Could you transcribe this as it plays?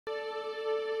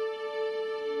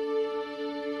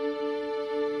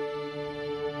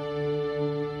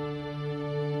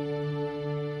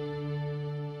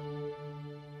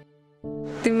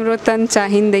तिम्रो तन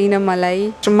चाहिँदैन मलाई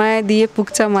माया दिए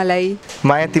पुग्छ मलाई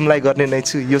माया तिमीलाई गर्ने नै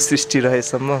छु यो सृष्टि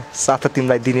रहेसम्म साथ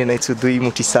तिमीलाई दिने नै छु दुई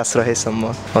मुठी सास रहेसम्म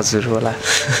हजुर होला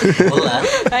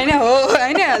हैन हो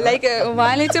हैन लाइक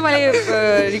उहाँले चाहिँ मलाई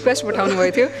रिक्वेस्ट पठाउनु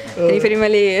भएको थियो अनि फेरि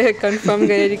मैले कन्फर्म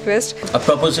गरेँ रिक्वेस्ट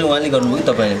प्रपोज चाहिँ उहाँले गर्नुभयो कि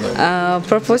तपाईले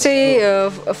प्रपोज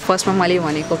चाहिँ फर्स्टमा मैले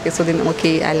भनेको के सो दिन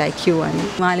ओके आई लाइक यु अनि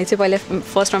उहाँले चाहिँ पहिला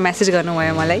फर्स्टमा मेसेज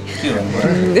गर्नुभयो मलाई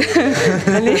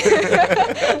अनि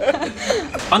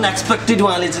अनएक्सपेक्टेड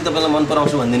उहाँले चाहिँ तपाईलाई मन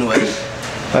पराउँछु भन्दिनु भयो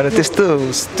अनि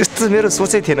त्यस्तो मेरो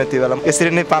सोचै थिएन त्यो बेला यसरी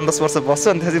नै 5-10 वर्ष बस्छु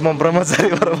अनि त्यसपछि म ब्रह्मचारी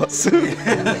भएर बस्छु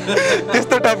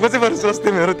त्यस्तो टाइपको चाहिँ मेरो सोच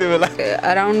थियो मेरो त्यो बेला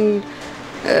अराउन्ड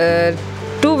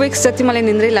 2 weeks जति मलाई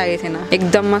निन्द्रै लागेको थिएन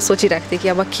एकदममा सोचिरहेको थिएँ कि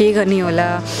अब के गर्ने होला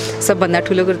सबभन्दा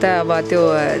ठुलो कुरो त अब त्यो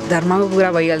धर्मको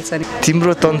कुरा भइहाल्छ नि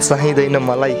तिम्रो तन चाहिँदैन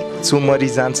मलाई जो मरि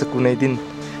जान्छ कुनै दिन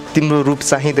तिम्रो रूप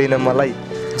चाहिँदैन मलाई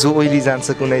जो ओइली जान्छ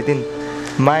कुनै दिन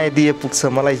माया दिए पुग्छ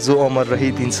मलाई जो अमर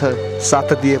रहिदिन्छ साथ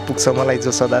दिए पुग्छ मलाई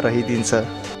जो सदा रहिदिन्छ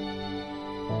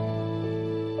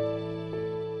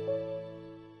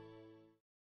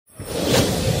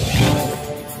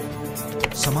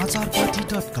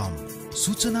samacharpati.com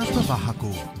सूचना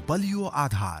प्रवाहको बलियो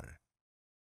आधार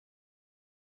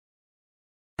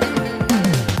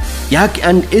याक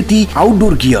and eighty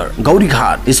outdoor gear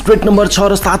Gaurighat straight number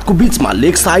 6 र 7 को बीचमा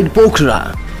लेक साइड पोखरा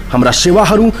हाम्रा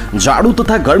सेवाहरू जाडो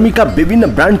तथा गर्मीका विभिन्न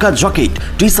ब्रान्डका jacket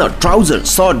T short trouser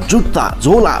short जुत्ता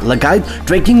झोला लगायत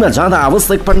ट्रेकिङमा जाँदा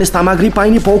आवश्यक पर्ने सामग्री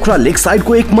पाइने पोखरा लेक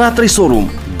साइडको एक मात्रै सोरुम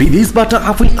विदेशबाट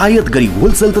आफै आयात गरी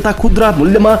होलसेल तथा खुद्रा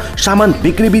मूल्यमा सामान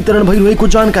बिक्री वितरण भइरहेको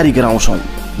जानकारी गराउँछौं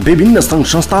विभिन्न संघ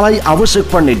संस्थालाई आवश्यक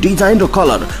पर्ने डिजाइन र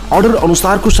कलर अर्डर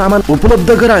अनुसारको सामान उपलब्ध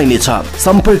गराइनेछ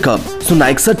सम्पर्क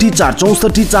 061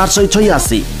 464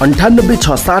 486 98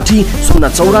 660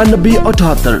 094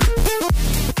 78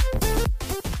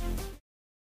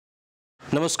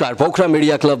 नमस्कार पोखरा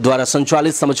मिडिया क्लबद्वारा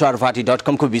सञ्चालित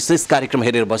samacharpati.com को विशेष कार्यक्रम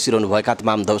हेरेर बसिरहनुभएका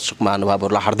तमाम दर्शक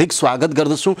महानुभावहरूलाई हार्दिक स्वागत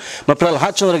गर्दछु म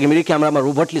प्रहलाद चन्द्र घिमिरे क्यामेरामा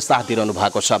रोबर्टले साथ दिइरहनु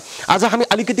भएको छ आज हामी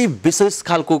अलिकति विशेष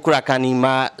खालको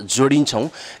कुराकानीमा जोडिन्छौं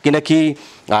किनकि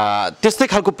त्यस्तै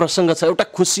खालको प्रसंग छ एउटा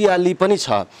खुशियाली पनि छ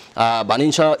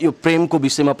भनिन्छ यो प्रेमको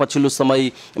विषयमा पछिल्लो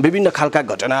समय विभिन्न खालका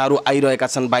घटनाहरू आइरहेका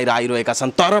छन् बाहिर आइरहेका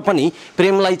छन् तर पनि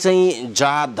प्रेमलाई चाहिँ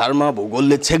जात धर्म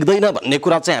भूगोलले छेक्दैन भन्ने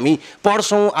कुरा चाहिँ हामी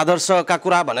पढ्छौं आदर्शका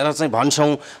कुरा भनेर चाहिँ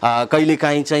भन्छौं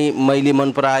कहिलेकाहीँ चाहिँ मैले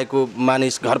मन पराएको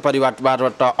मानिस घर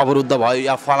परिवारबाट अवरुद्ध भयो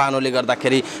या फलानोले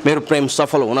गर्दाखेरि मेरो प्रेम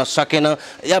सफल हुन सकेन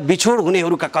या बिछोड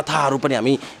हुनेहरूका कथाहरू पनि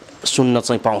हामी सुन्न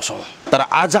चाहिँ पाउँछौं तर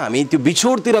आज हामी त्यो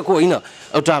बिछोडतिरको होइन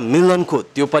एउटा मिलनको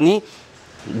त्यो पनि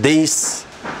देश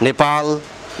नेपाल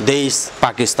देश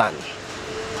पाकिस्तान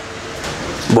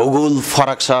भूगोल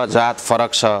फरक छ जात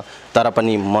फरक छ तर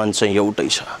पनि मन चाहिँ एउटै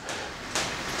छ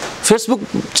फेसबुक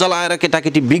चलाएर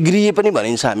केटाकेटी बिग्रिए पनि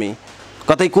भनिन्छ हामी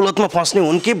कतै कुलतमा फस्ने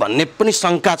हुन् कि भन्ने पनि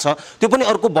शंका छ त्यो पनि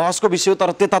अर्को बहसको विषय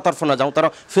तर त्यतातर्फ नजाउँ तर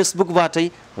फेसबुकबाटै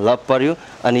लभ पर्यो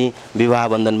अनि विवाह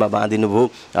बन्धनमा बाँधिनु भयो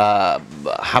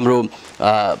हाम्रो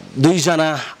दुईजना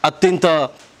अत्यन्त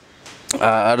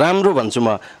राम्रो भन्छु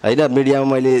म हैन मिडियामा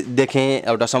मैले देखेँ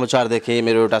एउटा समाचार देखेँ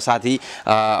मेरो एउटा साथी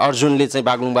अर्जुनले चाहिँ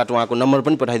बागलुङबाट उहाँको नम्बर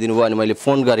पनि पठाइदिनु भयो अनि मैले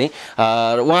फोन गरेँ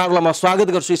उहाँहरूलाई म स्वागत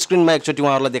गर्छु स्क्रिनमा एकचोटि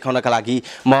उहाँहरूलाई देखाउनका लागि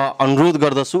म अनुरोध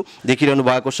गर्दछु देखिरहनु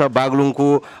भएको छ बागलुङको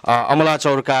अमला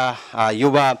चौरका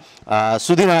युवा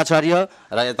सुदिन आचार्य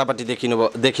र यतापट्टि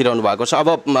देखिरहनु भएको छ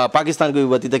अब पाकिस्तानको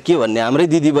युवती त के भन्ने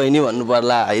हाम्रै दिदी बहिनी भन्नु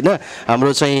पर्ला हैन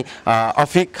हाम्रो चाहिँ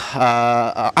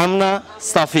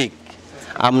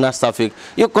आमना सफिक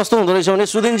यो कस्तो हुँदो रहेछ भने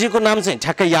सुदिनजीको नाम चाहिँ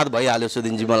ठ्याक्कै याद भइहाल्यो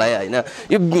सुदिनजी मलाई हैन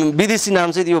यो विदेशी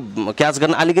नाम चाहिँ यो क्याच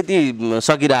गर्न अलिकति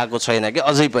सकिरहेको छैन के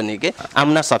अझै पनि के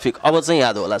आमना सफिक अब चाहिँ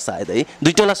याद होला सायद है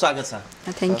दुईटैलाई स्वागत छ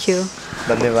थ्यांक यू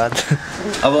धन्यवाद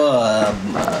अब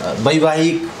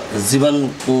वैवाहिक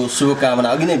जीवनको शुभकामना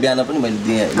अघि नै बिहान पनि मैले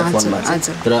दिएँ हैन फोनमा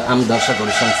तर आम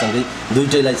दर्शकहरु सँगसँगै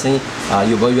दुईटैलाई चाहिँ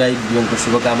यो वैवाहिक जीवनको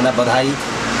शुभकामना बधाई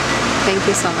थ्यांक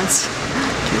यू सो मच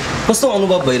कस्तो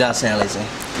अनुभव भइरहेछ यहाँलाई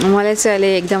चाहिँ मलाई चाहिँ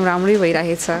अहिले एकदम राम्रै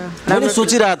भइरहेछ मैले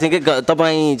सोचिरहेको थिएँ कि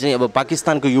तपाईँ चाहिँ अब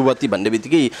पाकिस्तानको युवती भन्ने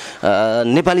बित्तिकै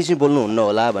नेपाली चाहिँ बोल्नुहुन्न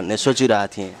होला भन्ने सोचिरहेको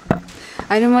थिएँ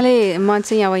अहिले म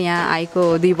चाहिँ अब यहाँ आएको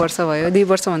 2 वर्ष भयो 2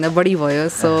 वर्षभन्दा बढी भयो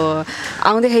सो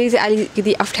आउँदाखेरि चाहिँ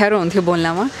अलिकति अप्ठ्यारो हुन्थ्यो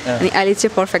बोल्नमा अनि अहिले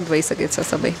चाहिँ पर्फेक्ट भइसकेछ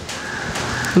सबै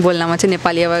बोल्नमा चाहिँ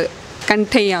नेपाली अब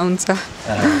कन्ठै आउँछ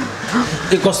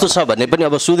कस्तो छ भन्ने पनि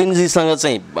अब सुदिनजीसँग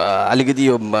चाहिँ अलिकति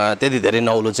यो त्यति धेरै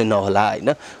नौलो चाहिँ नहोला होइन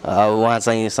उहाँ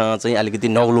चाहिँ सँग चाहिँ अलिकति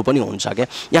नौलो पनि हुन्छ क्या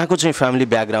यहाँको चाहिँ फ्यामिली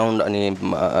ब्याकग्राउन्ड अनि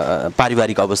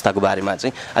पारिवारिक अवस्थाको बारेमा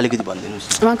चाहिँ अलिकति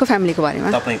भनिदिनुहोस् उहाँको फ्यामिलीको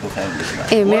बारेमा तपाईँको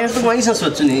फ्यामिली मेरो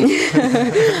सोध्छु नि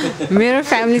मेरो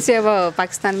फ्यामिली चाहिँ अब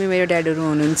पाकिस्तानमै मेरो ड्याडहरू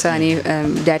हुनुहुन्छ अनि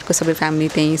ड्याडको सबै फ्यामिली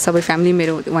त्यहीँ सबै फ्यामिली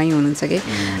मेरो वहीँ हुनुहुन्छ कि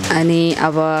अनि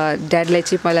अब ड्याडलाई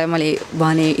चाहिँ पहिला मैले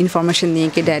भने इन्फर्मेसन दिएँ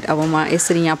कि ड्याड अब म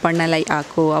यसरी यहाँ पढ्नलाई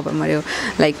आएको अब मेरो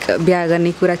लाइक बिहा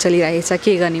गर्ने कुरा चलिरहेको छ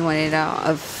के गर्ने भनेर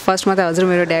फर्स्टमा त हजुर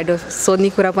मेरो ड्याड सोध्ने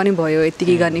कुरा पनि भयो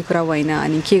यत्तिकै गर्ने कुरा भएन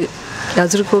अनि के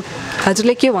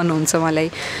हजुरले के भन्नुहुन्छ मलाई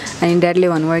अनि ड्याडले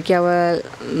भन्नुभयो कि अब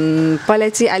पहिला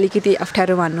चाहिँ अलिकति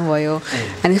अप्ठ्यारो मान्नुभयो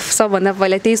अनि सबभन्दा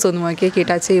पहिला त्यही सोध्नुभयो कि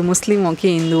केटा चाहिँ मुस्लिम हो कि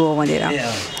हिन्दू हो भनेर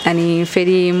अनि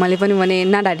फेरि मैले पनि भने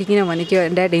नढाँटिकन भने कि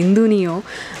ड्याड हिन्दू नि हो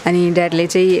अनि ड्याडले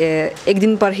चाहिँ एक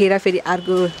दिन पर्खेर फेरि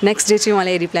अर्को नेक्स्ट डे चाहिँ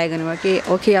मलाई रिप्लाई गर्नुभयो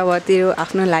कि ओके अब तेरो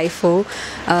आफ्नो लाइफ हो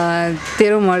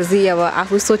तेरो मर्जी अब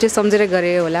आफू सोचे सम्झेर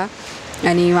गरे होला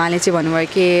अनि उहाँले चाहिँ भन्नुभयो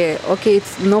कि ओके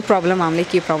इट्स नो प्रब्लम हामीलाई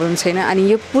के प्रब्लम छैन अनि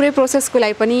यो पुरै प्रोसेसको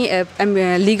लागि पनि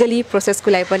लिगली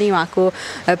प्रोसेसको लागि पनि उहाँको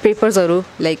पेपर्सहरू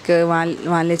लाइक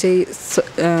उहाँले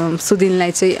चाहिँ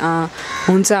सुदिनलाई चाहिँ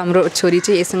हुन्छ हाम्रो छोरी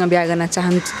चाहिँ यसँग बिहा गर्न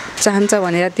चाहन्छ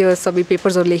भनेर त्यो सबै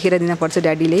पेपर्सहरू लेखेर दिनुपर्छ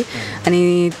ड्याडीले अनि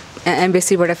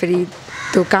एम्बेसीबाट फेरि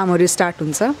त्यो कामहरू स्टार्ट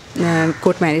हुन्छ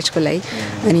कोर्ट म्यारेजको लागि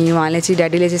अनि उहाँले चाहिँ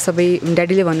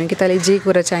ड्याडीले भन्नु कि तँलाई जे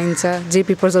कुरा चाहिन्छ जे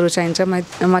पेपर्सहरू चाहिन्छ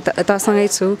म तसँगै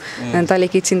छु तँले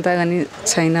केही चिन्ता गर्ने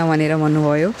छैन भनेर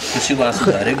भन्नुभयो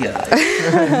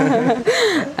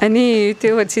अनि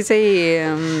त्यो पछि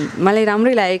चाहिँ मलाई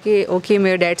राम्रै लाग्यो कि ओके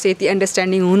मेरो ड्याड चाहिँ यति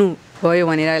अन्डरस्ट्यान्डिङ हुनु भयो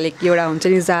भनेर लाइक एउटा हुन्छ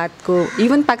नि जातको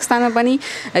इभन पाकिस्तानमा पनि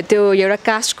त्यो एउटा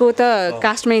कास्टको त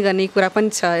कास्टमै गर्ने कुरा पनि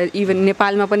छ इभन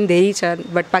नेपालमा पनि धेरै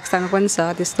छ बट पाकिस्तानमा पनि छ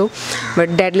त्यस्तो बट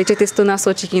ड्याडले चाहिँ त्यस्तो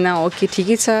नसोचिकन ओके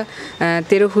ठिकै छ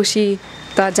तेरो खुसी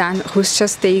त खुस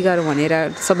छस् त्यही गर भनेर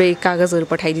सबै कागजहरू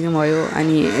पठाइदिनु भयो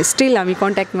अनि स्टिल हामी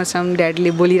कन्ट्याक्टमा छौँ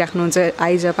ड्याडले बोलिराख्नुहुन्छ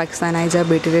आइज पाकिस्तान आइज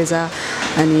भेटेर जा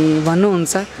अनि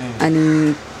भन्नुहुन्छ अनि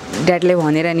ड्याडले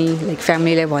भनेर नि लाइक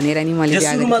फ्यामिलीलाई भनेर नि मैले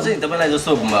सुरुमा चाहिँ तपाईँलाई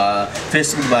जस्तो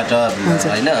फेसबुकबाट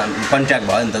होइन कन्ट्याक्ट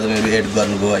भयो नि त तपाईँले एड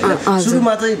गर्नुभयो होइन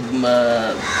सुरुमा चाहिँ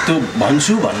त्यो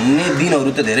भन्छु भन्ने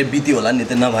दिनहरू त धेरै बित्यो होला नि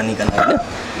त नभनिकन होइन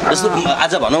जस्तो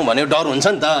आज भनौँ भने डर हुन्छ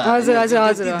नि त हजुर हजुर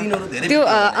हजुर त्यो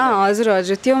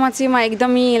हजुर त्योमा चाहिँ म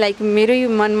एकदमै लाइक मेरै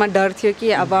मनमा डर थियो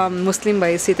कि अब मुस्लिम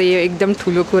भएपछि त यो एकदम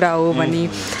ठुलो कुरा हो भने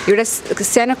एउटा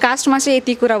सानो कास्टमा चाहिँ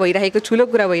यति कुरा भइरहेको ठुलो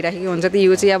कुरा भइरहेको हुन्छ त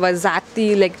यो चाहिँ अब जाति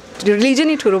लाइक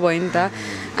रिलिजनै ठुलो भयो नि त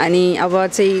अनि अब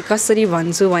चाहिँ कसरी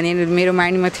भन्छु भने मेरो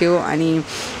माइन्डमा थियो अनि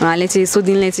उहाँले चाहिँ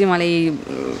सुदिनले चाहिँ मलाई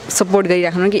सपोर्ट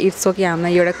गरिराख्नु कि इट्स ओके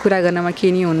हामीलाई एउटा कुरा गर्नमा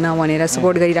के नि हुन्न भनेर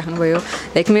सपोर्ट गरिराख्नु भयो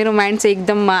लाइक मेरो माइन्ड चाहिँ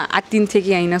एकदम आत्तिन्थ्यो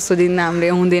कि होइन सुदिन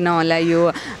हाम्रो हुँदैन होला यो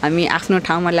हामी आफ्नो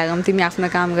ठाउँमा लागौँ तिमी आफ्नो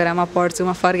काम गर म पढ्छु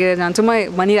म फर्केर जान्छु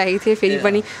म भनिरहेको थिएँ फेरि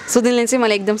पनि सुदिनले चाहिँ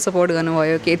मलाई एकदम सपोर्ट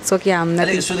गर्नुभयो कि इट्स ओके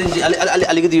हामीलाई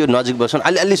अलिकति यो नजिक बस्नु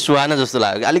अलि सुहाना जस्तो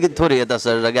लाग्यो अलिकति थोरै यता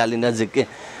सर अलि नजिक के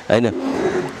होइन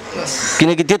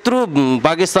किनकि त्यत्रो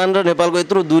पाकिस्तान र नेपालको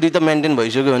यत्रो दूरी त मेन्टेन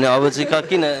भइसक्यो भने अब चाहिँ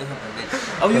किन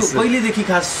अब यो कहिलेदेखि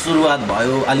खास सुरुवात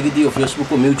भयो अलिकति यो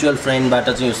फेसबुकको म्युचुअल फ्रेन्डबाट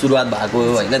चाहिँ यो सुरुवात भएको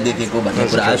होइन देखेको भन्ने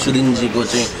कुरा सुदिनजीको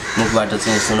चाहिँ मुखबाट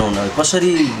चाहिँ सुनौ न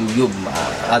कसरी यो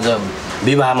आज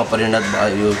विवाहमा परिणत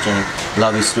भयो यो चाहिँ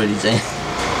लभ स्टोरी चाहिँ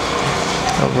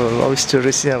अब लभ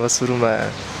स्टोरी चाहिँ अब सुरुमा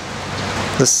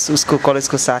उसको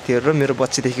कलेजको साथीहरू र मेरो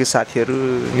बच्चीदेखिको साथीहरू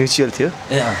म्युचुअल थियो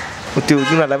त्यो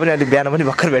उनीहरूलाई पनि अहिले बिहान पनि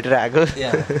भर्खर भेटेर आएको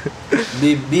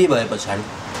बिहे भए पछाडि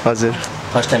हजुर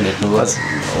फर्स्ट टाइम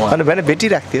भेट्नुभयो अनि बिहान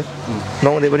भेटिरहेको थियो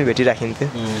नहुँदै पनि भेटिराखिन्थ्यो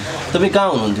तपाईँ कहाँ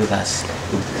हुनुहुन्थ्यो खास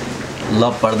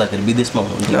लभ पर्दाखेरि विदेशमा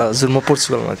हुनुहुन्थ्यो हजुर म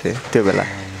पोर्चुगलमा थिएँ त्यो बेला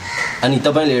अनि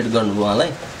तपाईँले एड गर्नुभयो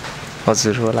उहाँलाई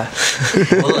हजुर होला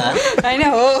होइन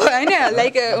हो होइन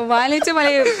लाइक उहाँले चाहिँ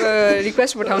मलाई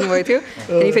रिक्वेस्ट पठाउनु भएको थियो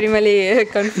अनि फेरि मैले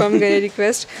कन्फर्म गरेँ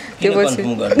रिक्वेस्ट त्यो पछि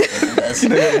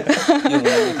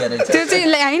त्यो चाहिँ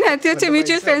होइन त्यो चाहिँ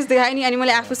म्युचुअल फ्रेन्ड्स देखाएँ नि अनि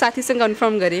मैले आफू साथीसँग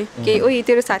कन्फर्म गरेँ कि ओ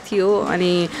तेरो साथी हो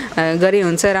अनि गरे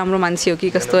हुन्छ राम्रो मान्छे हो कि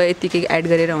कस्तो यत्तिकै एड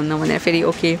गरेर हुन्न भनेर फेरि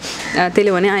ओके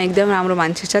त्यसले भने एकदम राम्रो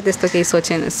मान्छे छ त्यस्तो केही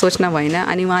सोच्न भएन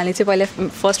अनि उहाँले चाहिँ पहिला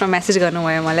फर्स्टमा मेसेज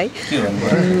गर्नुभयो मलाई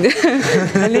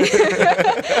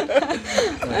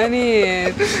अनि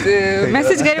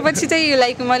मेसेज गरेपछि चाहिँ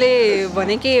लाइक मैले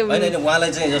भने कि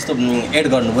उहाँलाई चाहिँ जस्तो एड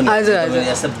गर्नु पनि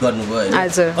एक्सेप्ट गर्नुभयो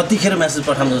हजुर कतिखेर मेसेज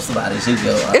पठाउनु जस्तो भएको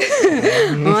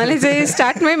रहेछ उहाँले चाहिँ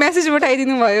स्टार्टमै मेसेज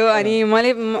पठाइदिनु भयो अनि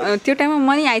मैले त्यो टाइममा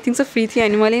म नि आई थिङ्क सो फ्री थिएँ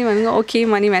अनि मैले भनेको ओके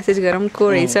म नि मेसेज गरौँ को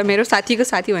रहेछ मेरो साथीको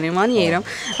साथी भनेर म नि हेरौँ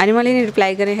अनि मैले नि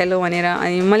रिप्लाई गरेँ हेलो भनेर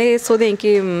अनि मैले सोधेँ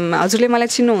कि हजुरले मलाई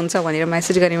चिन्नुहुन्छ भनेर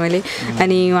मेसेज गरेँ मैले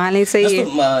अनि उहाँले चाहिँ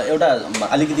एउटा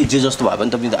अलिकति जे जस्तो भयो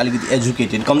भने तपाईँ अलिकति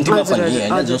एजुकेटेड कम्तीमा पनि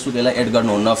होइन जोसुकैलाई एड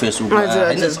गर्नुहुन्न फेसबुकमा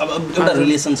होइन एउटा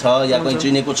रिलेसन छ या कोही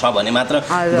चिनेको छ भने मात्र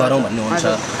गरौँ भन्नुहुन्छ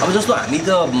अब जस्तो हामी त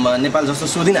नेपाल जस्तो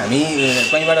सोधिन हामी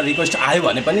कहीँबाट रिक्वेस्ट आयो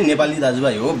भने पनि नेपाली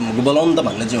दाजुभाइ हो बोलाउनु त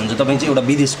भन्ने चाहिँ हुन्छ तपाईँ चाहिँ एउटा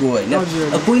विदेशको होइन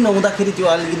कोही नहुँदाखेरि त्यो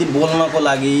अलिकति बोल्नको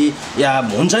लागि या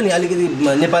हुन्छ नि अलिकति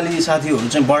नेपाली साथीहरू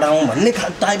चाहिँ बढाउँ भन्ने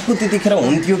टाइपको त्यतिखेर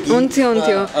हुन्थ्यो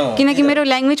किनकि मेरो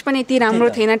ल्याङ्ग्वेज पनि यति राम्रो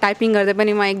थिएन टाइपिङ गर्दा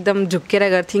पनि म एकदम झुक्केर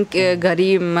गर्थेँ घरि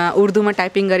उर्दूमा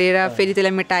टाइपिङ गरेर फेरि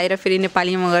त्यसलाई मेटाएर फेरि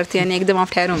नेपालीमा गर्थेँ अनि एकदम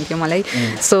अप्ठ्यारो हुन्थ्यो मलाई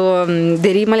सो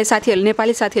धेरै मैले साथीहरू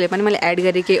नेपाली साथीहरूले पनि मैले एड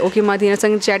गरेँ कि ओके म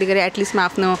तिनीहरूसँग च्याट गरेँ एटलिस्ट म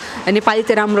आफ्नो नेपाली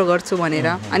त राम्रो गर्छु भनेर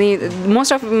अनि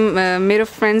मोस्ट अफ मेरो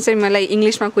फ्रेन्ड्स चाहिँ मलाई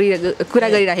इङ्ग्लिसमा कुरा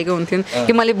गरिराखेको हुन्थ्यो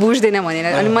कि मैले बुझ्दैन भनेर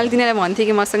अनि मैले तिनीहरूलाई भन्थेँ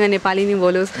कि मसँग नेपाली नै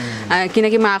बोलोस्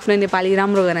किनकि म आफ्नो नेपाली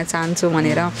राम्रो गर्न चाहन्छु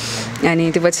भनेर अनि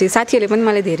त्यो पछि साथीहरूले पनि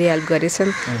मलाई धेरै हेल्प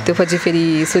गरेछन् त्यो पछि फेरि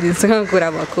सुदिनसँग कुरा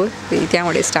भएको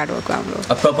त्यहाँबाट स्टार्ट भएको हाम्रो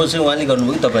प्रपोज चाहिँ उहाँले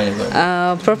गर्नुभयो कि तपाईँले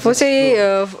प्रपोज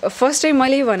चाहिँ फर्स्ट चाहिँ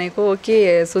मैले भनेको कि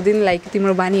सुदिन लाइक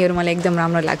तिम्रो बानीहरू मलाई एकदम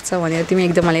राम्रो लाग्छ भनेर तिमी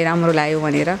एकदम मलाई राम्रो लाग्यो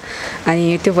भनेर अनि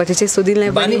त्यो पछि चाहिँ सुदिनलाई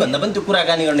बानी भन्दा पनि त्यो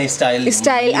कुराकानी गर्ने स्टाइल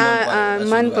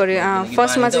मन पर्यो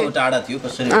फर्स्टमा चाहिँ टाढा थियो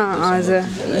कसरी हजुर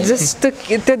जस्तो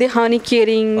त्यो देखाउने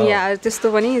केयरिङ या त्यस्तो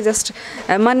पनि जस्ट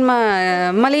मनमा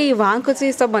मलाई उहाँको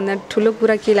चाहिँ सबभन्दा ठुलो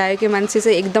कुरा के लाग्यो कि मान्छे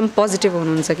चाहिँ एकदम पोजिटिभ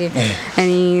हुनुहुन्छ कि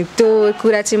अनि त्यो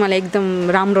कुरा चाहिँ मलाई एकदम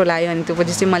राम्रो लाग्यो अनि त्यो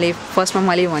पछि चाहिँ मैले फर्स्टमा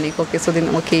मैले भनेको कि सुदिन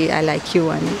ओके आई लाइक यु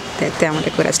अनि त्यहाँबाट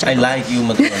कुरा स्टार्ट आई लाइक यु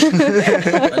मतलब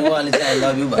उहाँले चाहिँ आई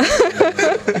लभ यु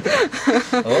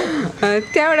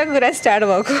त्यहाँबाट कुरा स्टार्ट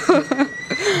भएको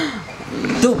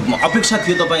त्यो अपेक्षा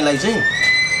थियो तपाईँलाई चाहिँ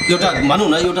एउटा भनौँ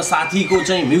न एउटा साथीको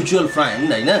चाहिँ म्युचुअल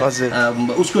फ्रेन्ड होइन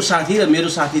उसको साथी र मेरो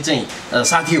साथी चाहिँ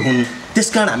साथी हुन् त्यस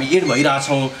कारण हामी एड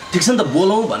भइरहेछौँ ठिक छ नि त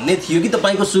बोलौँ भन्ने थियो कि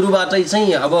तपाईँको सुरुबाटै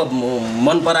चाहिँ अब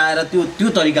मन पराएर त्यो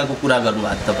तरिकाको कुरा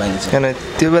गर्नुभएको तपाईँले चाहिँ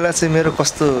त्यो बेला चाहिँ मेरो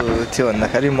कस्तो थियो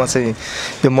भन्दाखेरि म चाहिँ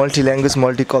यो मल्टी ल्याङ्ग्वेज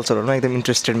मल्टी कल्चरहरूमा एकदम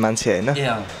इन्ट्रेस्टेड मान्छे होइन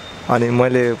अनि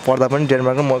मैले पढ्दा पनि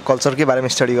डेनमार्कमा म कल्चरकै बारेमा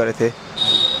स्टडी गरेको थिएँ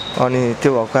अनि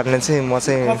त्यो भएको कारणले चाहिँ म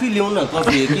चाहिँ कफी ल्याउँ न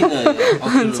कफी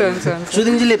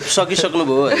सुदिनजीले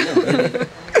सकिसक्नुभयो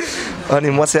अनि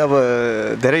म चाहिँ अब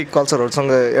धेरै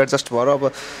कल्चरहरूसँग एडजस्ट भएर अब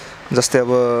जस्तै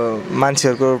अब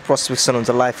मान्छेहरूको पर्सपेक्सन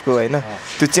हुन्छ लाइफको होइन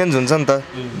त्यो चेन्ज हुन्छ नि त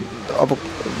अब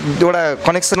एउटा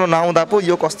कनेक्सनमा नआउँदा पो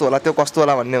यो कस्तो होला त्यो कस्तो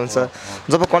होला भन्ने हुन्छ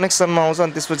जब कनेक्सनमा आउँछ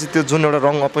अनि त्यसपछि त्यो जुन एउटा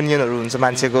रङ ओपिनियनहरू हुन्छ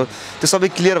मान्छेको त्यो सबै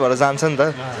क्लियर भएर जान्छ नि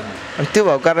त अनि त्यो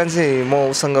भएको कारण चाहिँ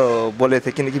म उसँग बोलेको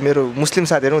थिएँ किनकि मेरो मुस्लिम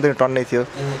साथीहरू उनीहरू टन्नै थियो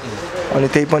अनि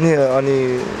त्यही पनि अनि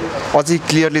अझै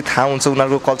क्लियरली थाहा हुन्छ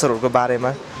उनीहरूको कल्चरहरूको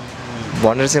बारेमा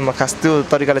भनेर चाहिँ म खास त्यो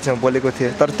तरिकाले चाहिँ बोलेको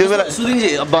थिएँ तर त्यो बेला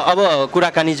सुदिनजी अब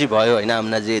कुराकानी चाहिँ भयो होइन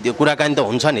आम्नाजी त्यो कुराकानी त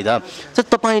हुन्छ नि त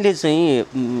तपाईँले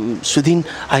चाहिँ सुदिन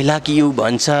आई लाइक यु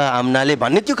भन्छ आम्नाले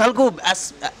भन्ने त्यो खालको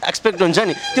एक्सपेक्ट हुन्छ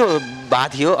नि त्यो भएको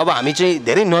थियो अब हामी चाहिँ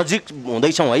धेरै नजिक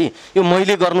हुँदैछौँ है यो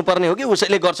मैले गर्नुपर्ने हो कि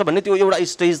उसैले गर्छ भन्ने त्यो एउटा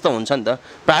स्टेज त हुन्छ नि त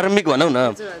प्रारम्भिक भनौँ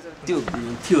न त्यो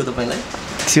थियो तपाईँलाई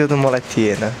थियो त मलाई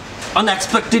थिएन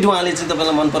अनएक्सपेक्टेड उहाँले चाहिँ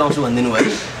तपाईँलाई मन पराउँछु भनिदिनु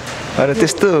भयो अनि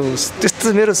त्यस्तो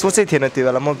मेरो सोचै थिएन त्यो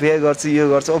बेला म बिहे गर्छु यो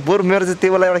गर्छु अब बरु मेरो चाहिँ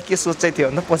त्यो बेला एउटा के सोचै थियो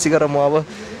भन्दा पछि गएर म अब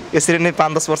यसरी नै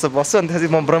 5-10 वर्ष बस्छु अनि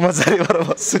त्यसपछि म ब्रह्मचारी भएर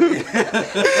बस्छु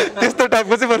त्यस्तो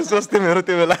टाइपको चाहिँ मेरो सोच थियो मेरो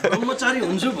त्यो बेला ब्रह्मचारी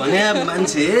हुन्छु भने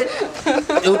मान्छे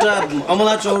एउटा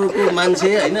अमला चौरको मान्छे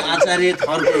होइन आचार्य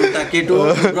थरको एउटा केटो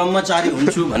ब्रह्मचारी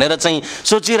हुन्छु भनेर चाहिँ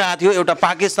सोचिरहेको थियो एउटा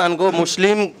पाकिस्तानको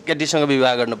मुस्लिम केटीसँग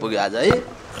विवाह गर्न पुग्यो आज है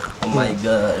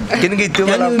किनकि त्यो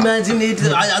बेला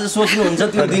आज सोच्नुहुन्छ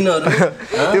त्यो दिनहरू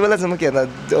त्यो बेला चाहिँ म के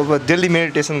भन्दा अब डेली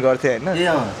मेडिटेसन गर्थेँ होइन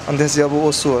अनि त्यसपछि अब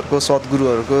ओसोहरूको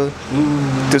सद्गुरुहरूको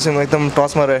त्यो चाहिँ म एकदम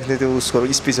टचमा रहेको थिएँ त्यो उसको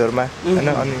स्पिचहरूमा होइन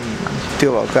अनि त्यो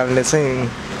भएको कारणले चाहिँ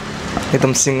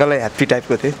एकदम सिङ्गलै ह्याप्पी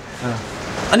टाइपको थिएँ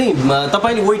अनि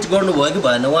तपाईँले वेट गर्नुभयो कि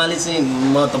भएन उहाँले चाहिँ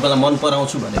म तपाईँलाई मन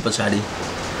पराउँछु भने पछाडि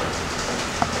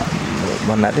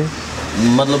भन्नाले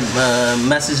मतलब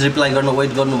मेसेज रिप्लाई गर्न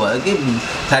वेट गर्नुभयो कि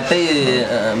फ्याट्टै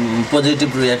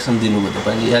पोजिटिभ रियाक्सन दिनुभयो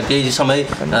तपाईँले या केही समय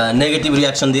नेगेटिभ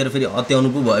रियाक्सन दिएर फेरि हत्याउनु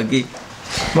पो भयो कि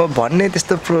म भन्ने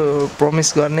त्यस्तो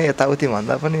प्रमिस गर्ने यताउति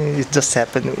भन्दा पनि it just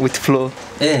happen with flow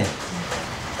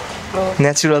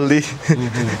naturally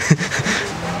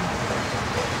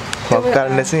भएको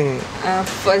कारणले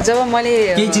चाहिँ जब मैले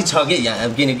के चिज छ कि यहाँ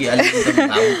किनकि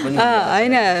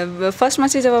होइन फर्स्टमा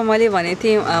चाहिँ जब मैले भनेको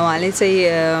थिएँ उहाँले चाहिँ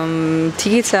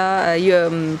ठिकै छ यो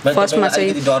फर्स्टमा चाहिँ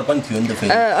डर पनि थियो नि त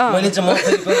फेरि मैले चाहिँ म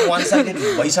फेरि वान साइडेड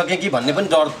भइसकेँ कि भन्ने पनि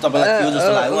डर तपाईँलाई थियो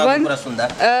जस्तो लाग्यो उहाँको कुरा सुन्दा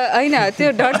होइन त्यो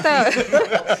डर त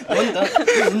हो नि त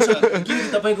हुन्छ किनकि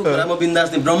तपाईँको घरमा बिन्दास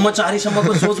नि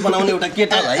ब्रह्मचारीसम्मको सोच बनाउने एउटा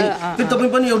केटालाई त्यो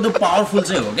तपाईँ पनि एउटा पावरफुल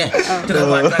चाहिँ हो क्या त्यो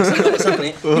खालको एट्र्याक्सन गर्न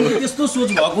सक्ने त्यस्तो सोच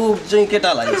भएको चाहिँ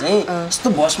केटालाई चाहिँ यस्तो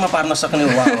बसमा पार्न सक्ने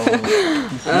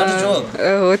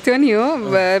हो त्यो नि हो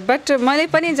बट मैले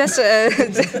पनि just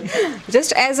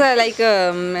as a like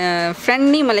friend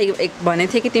नि मलाई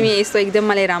भनेको थिएँ कि तिमी यस्तो एकदम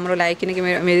मलाई राम्रो लाग्यो किनकि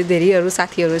मेरो धेरैहरू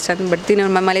साथीहरू छन् बट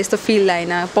तिनीहरूमा मलाई यस्तो फिल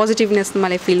लागेन पोजिटिभनेस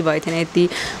मलाई फिल भएको थिएन यति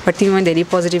बट तिमीमा धेरै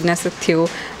पोजिटिभनेस थियो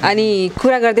अनि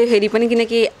कुरा गर्दैखेरि पनि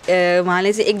किनकि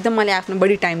उहाँले चाहिँ एकदम मलाई आफ्नो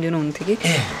बढी टाइम दिनुहुन्थ्यो कि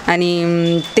अनि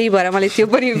त्यही भएर मलाई त्यो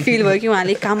पनि फिल भयो कि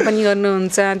उहाँले काम पनि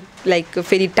गर्नुहुन्छ लाइक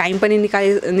फेरि टाइम पनि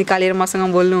निकालेर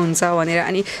मसँग बोल्नुहुन्छ भनेर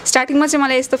अनि स्टार्टिङमा चाहिँ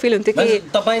मलाई यस्तो फिल हुन्थ्यो कि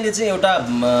तपाईँले चाहिँ एउटा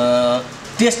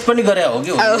टेस्ट पनि गरे हो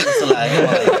कि जस्तो लाग्यो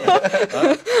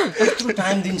यत्रो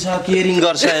टाइम दिन्छ केयरिङ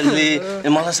गर्छ यसले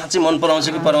मलाई साँच्चै मन पराउँछ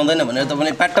कि पराउँदैन भनेर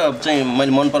तपाईँले प्याट्ट चाहिँ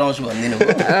मैले मन पराउँछु भनिदिनु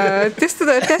त्यस्तो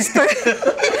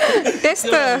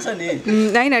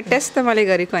होइन टेस्ट त मैले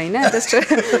गरेको होइन जस्ट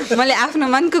मैले आफ्नो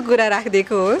मनको कुरा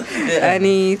राखिदिएको हो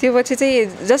अनि त्यो पछि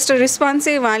चाहिँ जस्ट रिस्पोन्स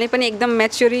चाहिँ उहाँले पनि एकदम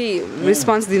म्याच्योरी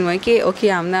रिस्पोन्स दिनुभयो कि ओके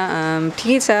हाम्रा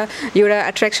ठिकै छ एउटा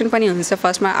एट्र्याक्सन पनि हुन्छ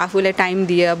फर्स्टमा आफूलाई टाइम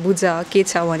दियो बुझ के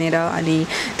छ भनेर अनि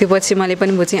त्यो पछि मैले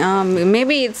पनि बुझेँ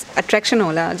मेबी इट्स एट्र्याक्सन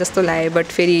होला जस्तो लाग्यो बट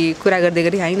फेरि कुरा गर्दै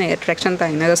गरी होइन एट्र्याक्सन त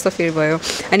होइन जस्तो फेरि भयो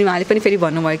अनि उहाँले पनि फेरि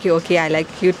भन्नुभयो कि okay I like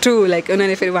you to like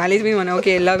उनीहरूले फेरि उहाँले पनि भन्नु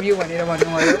ओके लभ यु भनेर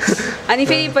भन्नुभयो अनि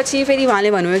फेरि पछि फेरि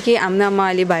उहाँले भन्नुभयो कि आम्ना म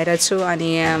अहिले बाहिर छु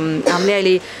अनि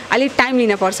हामीले अहिले टाइम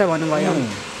लिनुपर्छ भन्नुभयो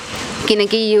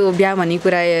किनकि यो बिहा भन्ने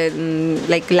कुरा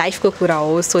लाइक लाइफको कुरा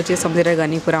हो सोचे सम्झेर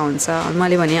गर्ने कुरा हुन्छ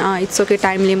मैले भने इट्स ओके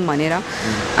टाइम लिऊँ भनेर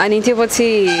अनि त्यो पछि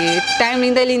टाइम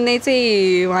लिँदै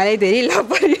चाहिँ उहाँलाई धेरै लभ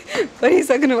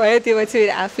परिसक्नु भयो त्यो पछि फेरि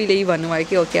आफैले भन्नुभयो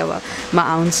कि ओके अब म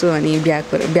आउँछु अनि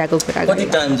बिहाको कुरा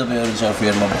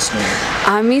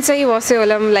हामी चाहिँ बस्यो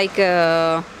होला लाइक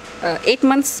 8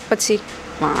 months पछि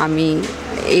हामी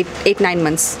 8-9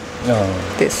 months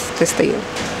त्यस्तै हो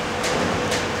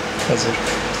हजुर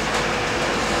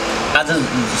आज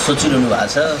सोचिरहनु भएको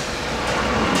छ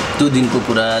त्यो दिनको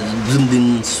कुरा जुन दिन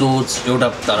सोच एउटा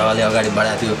तरहले अगाडि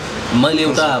बढाएको थियो मैले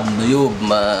एउटा यो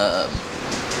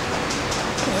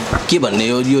के भन्ने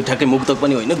यो ठ्याक्कै मुक्तक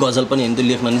पनि होइन गजल पनि होइन त्यो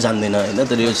लेख्न नि जान्दैन होइन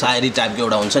तर यो सायरी टाइपको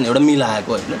एउटा हुन्छ नि एउटा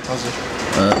मिलाएको होइन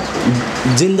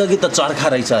जिन्दगी त चर्खा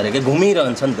रहेछ अरे क्या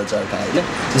घुमिरहन्छ नि त चर्खा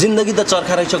होइन जिन्दगी त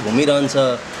चर्खा रहेछ घुमिरहन्छ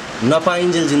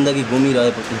नपाइन्जेल जिन्दगी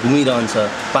घुमिरहन्छ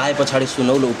पाए पछाडि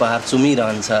सुनौलो उपहार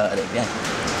चुमिरहन्छ अरे क्या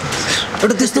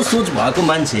एउटा त्यस्तो सोच भएको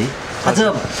मान्छे आज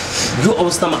यो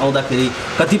अवस्थामा आउँदाखेरि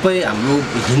कतिपय हाम्रो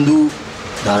हिन्दू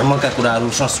धर्मका कुराहरू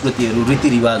संस्कृतिहरू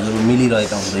रीतिरिवाजहरू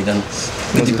मिलिरहेका हुँदैनन्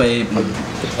कतिपय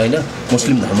होइन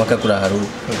मुस्लिम धर्मका कुराहरू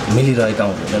मिलिरहेका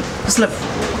हुँदैनन् त्यसलाई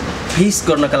फेस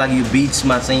गर्नका लागि यो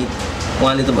बिचमा चाहिँ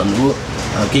उहाँले त भन्नुभयो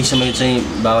केही समय चाहिँ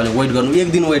बाबाले वेट गर्नु एक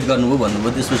दिन वेट गर्नुभयो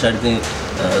भन्नुभयो त्यस पछाडि चाहिँ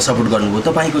सपोर्ट गर्नुभयो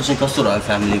तपाईँको चाहिँ कस्तो रह्यो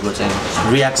फ्यामिलीको चाहिँ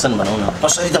रियाक्सन भनौँ न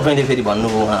कसरी तपाईँले फेरि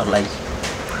भन्नुभयो उहाँहरूलाई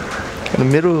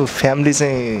मेरो फ्यामिली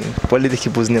चाहिँ पहिलेदेखि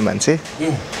बुझ्ने मान्छे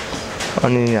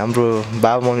अनि हाम्रो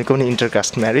बाबा मम्मीको पनि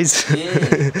इन्टरकास्ट म्यारेज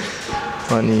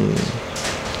अनि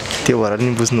त्यो भएर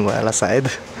नि बुझ्नुभयो होला सायद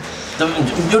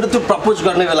एउटा त्यो प्रपोज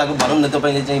गर्ने बेलाको भनौँ न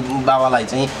तपाईँले चाहिँ बाबालाई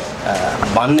चाहिँ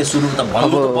भन्ने सुरु त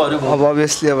भन्नु त पर्यो अब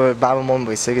अभियसली अब बाबा मम्मी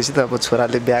भइसकेपछि त अब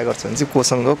छोराले बिहा गर्छ भने चाहिँ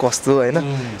कोसँग कस्तो होइन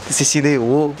त्यसै सिधै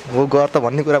हो गर त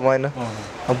भन्ने कुरा भएन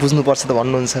अब बुझ्नुपर्छ त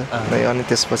भन्नुहुन्छ अनि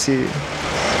त्यसपछि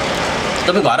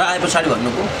तपाईँ घर आए पछाडि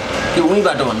भन्नुभयो कि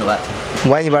उहीँबाट भन्नुभएको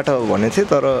थियो वहीँबाट भनेको थिएँ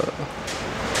तर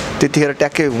त्यतिखेर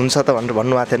ट्याक्कै हुन्छ त भनेर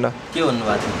भन्नुभएको थिएन के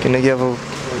भन्नुभएको थियो किनकि अब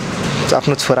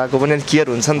आफ्नो छोराको पनि केयर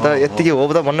हुन्छ नि त यत्तिकै हो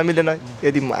त भन्न मिलेन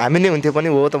यदि हामी नै हुन्थ्यो पनि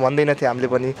हो त भन्दैन थियो हामीले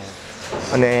पनि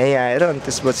अनि यहीँ आएर अनि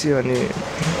त्यसपछि अनि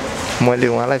मैले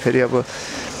उहाँलाई फेरि अब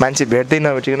मान्छे भेट्दै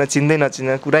नभेटिकन चिन्दै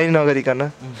नचिन्न कुरै नगरिकन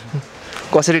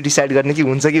कसरी डिसाइड गर्ने कि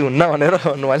हुन्छ कि हुन्न भनेर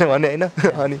उहाँले भने होइन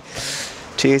अनि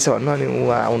ठिकै छ भन्नु अनि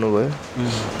उहाँ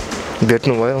आउनुभयो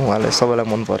भेट्नुभयो उहाँलाई सबैलाई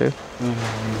मन पर्यो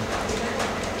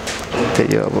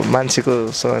त्यही अब मान्छेको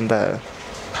सबैभन्दा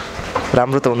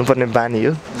राम्रो त हुनुपर्ने बानी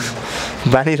हो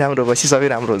बानी राम्रो भएपछि सबै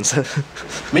राम्रो हुन्छ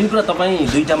मेन कुरा तपाईँ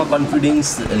दुईटामा कन्फिडेन्स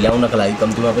ल्याउनका लागि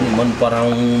कम्तीमा पनि मन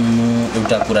पराउनु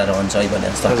एउटा कुरा रहन्छ है भने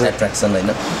जस्तो एट्र्याक्सन होइन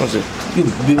हजुर यो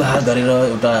विवाह गरेर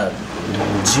एउटा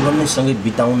जीवन नै सँगै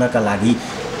बिताउनका लागि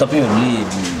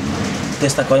तपाईँहरूले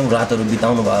त्यस्ता कयौँ रातहरू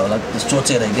बिताउनु भयो होला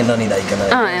सोचेर कि ननिदाइकन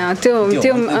त्यो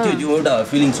एउटा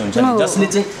फिलिङ्स हुन्छ नि जसले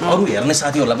चाहिँ अरू हेर्ने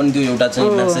साथीहरूलाई पनि त्यो एउटा चाहिँ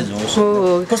मेसेज होस्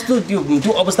कस्तो त्यो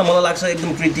अवस्था मलाई लाग्छ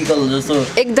एकदम क्रिटिकल जस्तो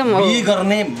एकदम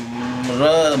गर्ने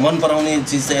र मन पराउने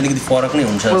चिज चाहिँ अलिकति फरक नै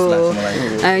हुन्छ जस्तो लाग्छ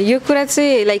मलाई यो कुरा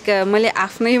चाहिँ लाइक मैले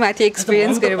आफ्नै माथि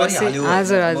एक्सपिरियन्स गरेपछि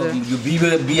हजुर यो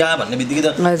बिहा भन्ने बित्तिकै त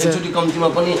एकचोटि कम्तीमा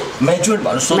पनि म्याच्योर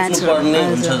भएर सोच्नु पर्ने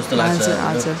हुन्छ जस्तो लाग्छ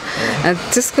हजुर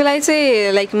त्यसको लागि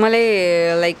चाहिँ लाइक मलाई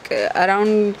लाइक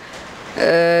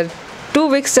अराउन्ड 2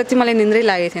 weeks जति मलाई निन्द्रै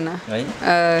लागेको थिएन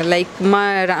लाइक म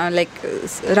लाइक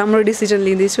राम्रो डिसिजन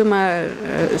लिँदैछु म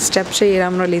स्टेप चाहिँ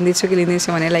राम्रो लिँदैछु कि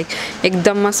लिँदैछु भने लाइक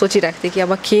एकदम म सोचिरहेको थिएँ कि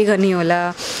अब के गर्ने होला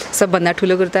सबभन्दा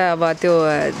ठुलो कुरो त अब त्यो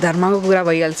धर्मको कुरा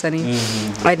भइहाल्छ नि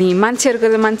अनि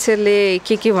मान्छेहरूले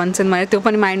के भन्छन् भने त्यो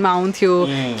पनि माइन्डमा आउँथ्यो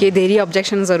कि धेरै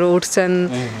अब्जेक्सन्सहरू उठ्छन्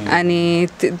अनि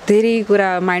धेरै कुरा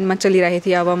माइन्डमा चलिरहेको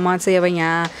थियो अब म चाहिँ अब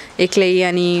यहाँ एक्लै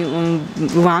अनि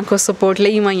उहाँको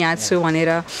सपोर्टले म यहाँ छु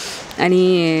भनेर अनि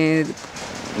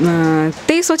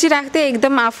त्यही सोचिरहेको थिएँ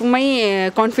एकदम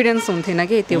आफूमै कन्फिडेन्स हुन्थेन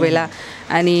कि त्यो बेला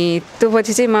अनि त्यो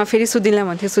पछि चाहिँ म फेरि सुदिनलाई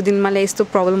भन्थेँ सुदिन मलाई यस्तो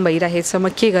प्रब्लम भइरहेको छ म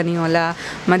के गर्ने होला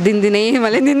म दिनदिनै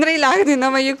मलाई निन्द्रै लाग्दैन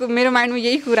म यो मेरो माइन्डमा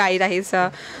यही कुरा आइरहेछ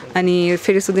अनि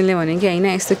फेरि सुदिनले भन्यो कि होइन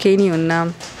यस्तो केही नि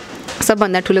हुन्न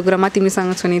सबभन्दा ठुलो कुरा म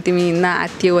तिमीसँग छु नि तिमी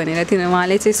नआत्तियो भनेर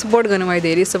उहाँले चाहिँ सपोर्ट गर्नुभयो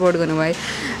धेरै सपोर्ट गर्नुभयो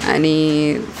अनि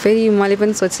फेरि मैले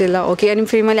पनि सोचेँ ल ओके अनि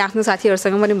फेरि मैले आफ्नो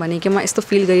साथीहरूसँग पनि भनेँ कि म यस्तो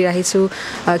फिल गरिरहेको छु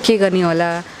के गर्ने होला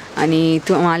अनि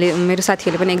त्यो उहाँले मेरो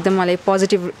साथीहरूले पनि एकदम मलाई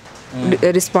पोजिटिभ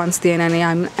रिस्पोन्स दिएन नि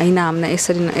होइन आम्ना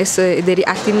यसरी धेरै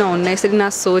आत्ति नहुन्न यसरी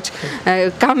नसोच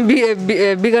काम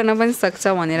बिग्रन पनि सक्छ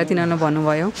भनेर तिनीहरूले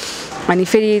भन्नुभयो अनि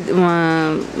फेरि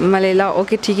मलाई ल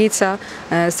ओके ठिकै छ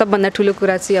सबभन्दा ठुलो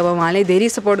कुरा चाहिँ अब उहाँले धेरै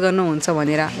सपोर्ट गर्नुहुन्छ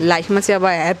भनेर लाइफमा चाहिँ अब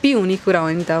ह्याप्पी हुने कुरा हो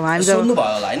नि त उहाँले सुन्नु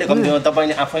भयो होला हैन कम्तीमा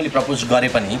तपाईले आफैले प्रपोज गरे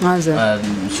पनि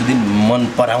सुदिन मन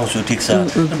पराउँछु ठीक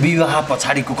छ विवाह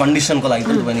पछाडीको कन्डिसनको लागि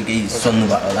पनि तपाईले केही सोध्नु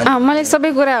भयो होला मलाई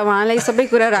सबै कुरा उहाँलाई सबै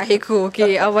कुरा राखेको हो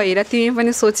कि अब हेर तिमी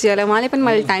पनि सोचिहाल उहाँले पनि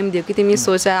मैले टाइम दियो कि तिमी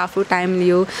सोच आफू टाइम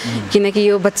लियो किनकि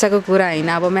यो बच्चाको कुरा होइन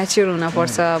अब म्याच्योर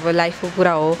हुनुपर्छ अब लाइफको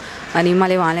कुरा हो अनि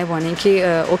मैले उहाँलाई भने कि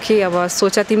ओके अब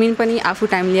सोच तिमी पनि आफू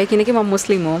टाइम लियो किनकि म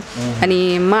मुस्लिम हो अनि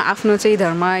म आफ्नो चाहिँ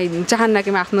धर्म चाहन्न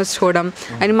कि म आफ्नो छोडम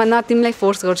अनि म न तिमीलाई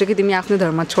फोर्स गर्छु कि तिमी आफ्नो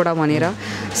धर्म छोड भनेर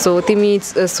सो तिमी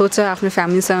सोच आफ्नो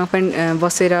फ्यामिलीसँग पनि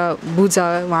बसेर बुझ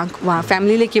उहाँ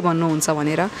फ्यामिलीले के भन्नुहुन्छ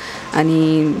भनेर अनि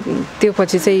त्यो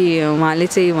पछि चाहिँ उहाँले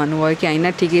चाहिँ भन्नुभयो कि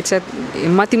होइन ठिकै छ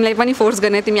म तिमीलाई पनि फोर्स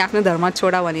गर्ने तिमी आफ्नो धर्म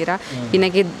छोड भनेर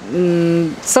किनकि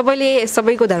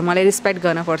सबैको धर्मलाई रेस्पेक्ट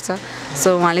गर्नुपर्छ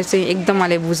सो उहाँले चाहिँ एकदम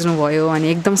मलाई बुझ्नुभयो अनि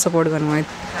एकदम सपोर्ट गर्नुभयो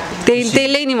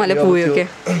त्यसले नि मलाई पुग्यो के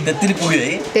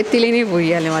त्यतिले नै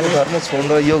पुगिहाल्यो मलाई धर्म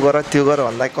छोड्नु यो गर त्यो गर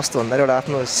भन्दा कस्तो भन्दा एउटा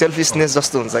आफ्नो सेल्फिसनेस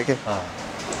जस्तो हुन्छ के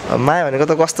माया भनेको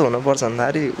त कस्तो हुनुपर्छ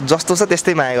भन्दाखेरि जस्तो छ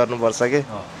त्यस्तै माया गर्नुपर्छ के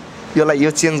योलाई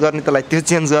यो चेन्ज गर्ने त्यसलाई त्यो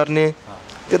चेन्ज गर्ने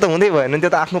त्यो त हुँदै भएन त्यो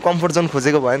त आफ्नो कम्फर्ट जोन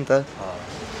खोजेको भयो नि त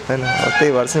हैन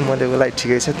त्यही भएर चाहिँ मैले उसलाई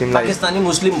ठिकै छ तिमीलाई पाकिस्तानी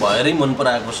मुस्लिम भएरै मन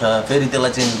पराएको छ फेरि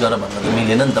त्यसलाई चेन्ज गर भन्न त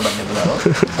मिलेन नि त भन्ने कुरा हो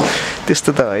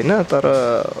त्यस्तो त होइन तर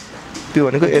त्यो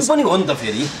भनेको त्यो पनि हो नि त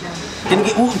फेरि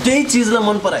किनकि ऊ त्यही चिजलाई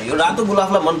मन परायो रातो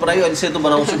गुलाफलाई मन परायो अहिले सेतो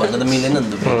बनाउँछु भन्न त मिलेन नि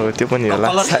त त्यो पनि होला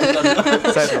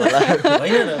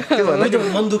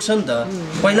मन दुख्छ नि त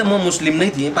पहिला म मुस्लिम नै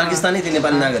थिएँ पाकिस्तानी थिएँ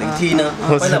नेपाली नागरिक थिइनँ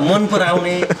पहिला मन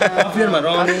पराउने अफेयरमा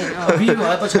रहने बिहे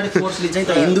भए पछाडि फोर्सली चाहिँ त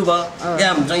हिन्दू भयो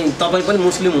या चाहिँ तपाईँ पनि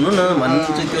मुस्लिम हुनु न भन्नु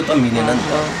चाहिँ त्यो त मिलेन नि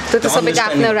त त्यो त सबैको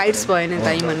आफ्नो राइट्स भयो नि त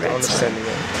ह्युमन राइट्स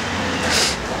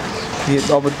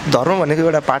अब धर्म भनेको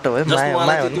एउटा पाटो हो माया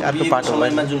भने अर्को पाटो हो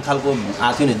समयमा जुन खालको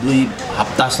आथ्यो नि 2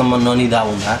 हप्तासम्म ननिदा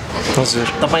हुँदा हजुर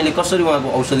तपाईले कसरी उहाँको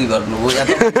औषधि गर्नुभयो या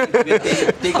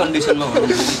त्यही कन्डिसनमा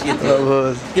हुनुहुन्थ्यो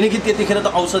किनकि त्यतिखेर त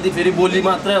औषधि फेरि बोली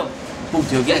मात्र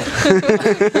पुग्थ्यो क्या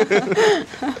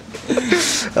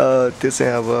त्यो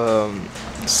चाहिँ अब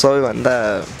सबैभन्दा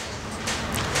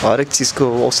हरेक चिजको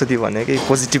औषधि भनेकै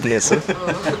पोजिटिभनेस हो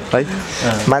है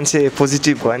मान्छे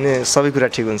पोजिटिभ भयो भने सबै कुरा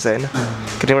ठिक हुन्छ हैन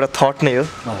किनकि एउटा थट नै हो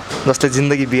जसले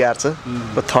जिन्दगी बिगार्छ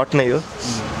र थट नै हो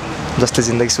जसले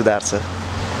जिन्दगी सुधार्छ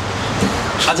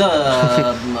आज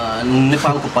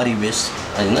नेपालको परिवेश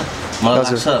हैन मलाई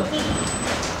लाग्छ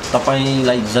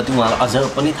तपाईलाई जति उहाँ अझ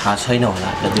पनि थाहा छैन होला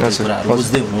कति कुराहरु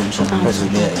बुझ्दै हुनुहुन्छ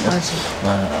हजुरले हैन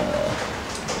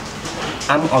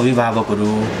आम अभिभावकहरू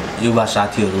युवा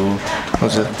साथीहरू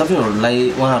हजुर तपाईहरुलाई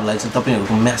उहाँहरुलाई चाहिँ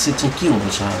तपाईहरुको मेसेज चाहिँ के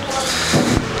हुन्छ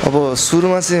अब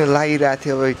सुरुमा चाहिँ लागिरहेको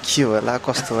थियो अब के होला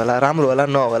कस्तो होला राम्रो होला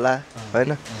नहोला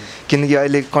हैन किनकि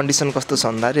अहिले कन्डिसन कस्तो छ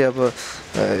भन्दाखेरि अब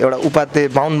एउटा उपाध्याय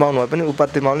बाहुन भए पनि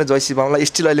उपाध्याय बाहुनले जैसी बाहुनलाई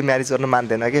स्टिल अहिले म्यारेज गर्न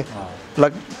मान्दैन कि ल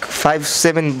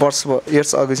 5-7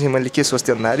 इयर्स अघि चाहिँ मैले के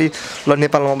सोच्थेँ भन्दाखेरि ल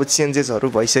नेपालमा अब चेन्जेसहरू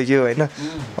भइसक्यो होइन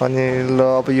अनि ल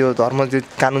अब यो धर्म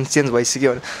कानुन चेन्ज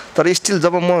भइसक्यो भने तर स्टिल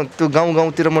जब म त्यो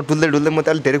गाउँतिर म डुल्दै म त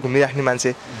अलिक धेरै घुमिराख्ने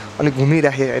मान्छे अनि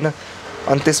घुमिराखेँ होइन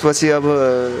अनि त्यसपछि अब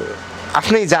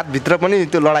आफ्नै जातभित्र पनि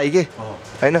त्यो लडाइँ के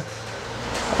होइन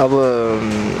अब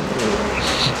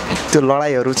त्यो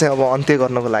लडाइँहरू चाहिँ अब अन्त्य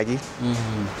गर्नको लागि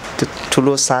त्यो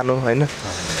ठुलो सानो होइन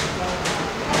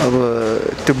अब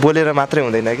त्यो बोलेर मात्रै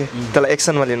हुँदैन कि त्यसलाई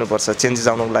एक्सनमा लिनुपर्छ चेन्जेस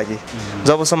आउनको लागि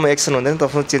जबसम्म एक्सन हुँदैन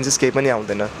तबसम्म चेन्जेस केही पनि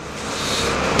आउँदैन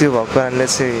त्यो भएको कारणले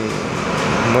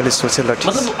चाहिँ मैले सोचेँ ल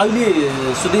मतलब अहिले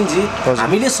सुदिनजी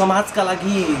हामीले समाजका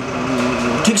लागि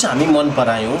ठिक छ हामी मन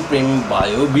परायौँ प्रेम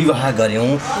भयो विवाह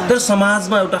गऱ्यौँ तर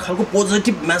समाजमा एउटा खालको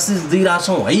पोजिटिभ मेसेज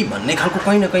दिइरहेछौँ है भन्ने खालको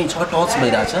कहीँ न कहीँ छ टच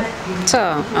भइरहेछ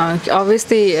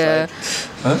अभियसली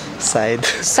सायद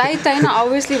होइन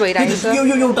अभियसली भइरहेको छ यो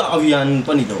एउटा अभियान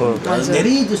पनि त हो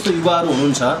धेरै जस्तो युवाहरू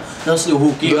हुनुहुन्छ जसले हो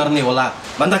के गर्ने होला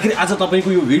भन्दाखेरि आज तपाईँको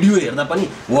यो भिडियो हेर्दा पनि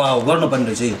वा गर्नुपर्ने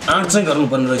रहेछ आर्ट चाहिँ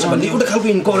गर्नुपर्ने रहेछ भन्ने एउटा खालको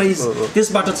इन्करेज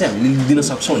त्यसबाट चाहिँ हामीले दिन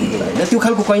सक्छौँ नि कुरा होइन त्यो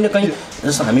खालको कहीँ न कहीँ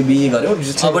जस्तो हामी बिहे गऱ्यौँ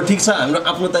अब ठिक छ हाम्रो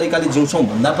आफ्नो तरिकाले जिउँछौँ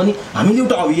भन्दा पनि हामीले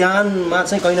एउटा अभियानमा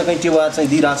चाहिँ कहीँ न कहीँ टेवा चाहिँ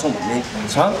दिइरहेछौँ भन्ने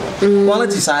छ मलाई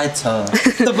चाहिँ सायद छ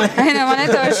होइन मलाई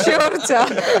त स्योर छ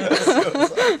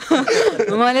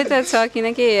मलाई त छ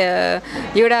किनकि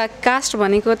एउटा कास्ट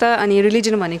भनेको त अनि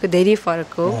रिलिजन भनेको धेरै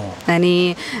फरक हो अनि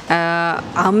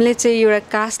हामीले चाहिँ एउटा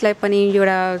कास्टलाई पनि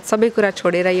एउटा सबै कुरा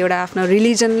छोडेर एउटा आफ्नो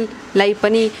रिलिजनलाई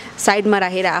पनि साइडमा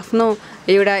राखेर आफ्नो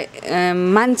एउटा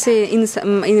मान्छे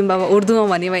उर्दूमा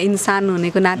भनेको इन्सान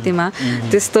हुनेको नातेमा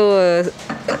त्यस्तो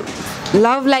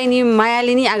लभलाई नि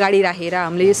मायाले नि अगाडि राखेर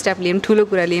हामीले यो स्टेप लियौँ ठुलो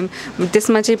कुरा लियौँ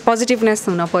त्यसमा चाहिँ पोजिटिभनेस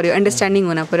हुन पऱ्यो अन्डरस्ट्यान्डिङ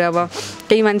हुन पऱ्यो अब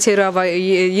केही मान्छेहरू अब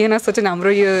यो नसोचेन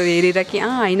हाम्रो यो हेरेर कि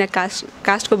होइन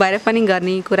कास्टको बारे पनि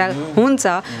गर्ने कुरा हुन्छ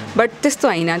बट त्यस्तो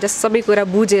होइन जस्ट सबै कुरा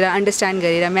बुझेर अन्डरस्ट्यान्ड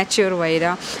गरेर म्याच्योर भएर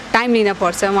टाइम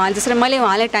लिनपर्छ उहाँले जसरी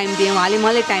उहाँले टाइम दिएँ उहाँले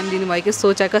मलाई टाइम दिनुभयो कि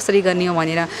सोच कसरी गर्ने हो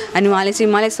भनेर अनि उहाँले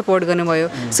चाहिँ मलाई सपोर्ट गर्नुभयो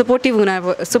सपोर्टिभ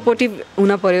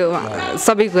हुन पऱ्यो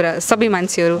सबै कुरा सबै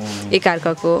मान्छेहरू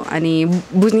एकअर्काको अनि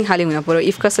बुझ्ने खाले हुन पऱ्यो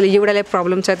इफ कसैले एउटालाई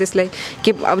प्रब्लम छ त्यसलाई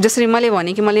कि अब जसरी मैले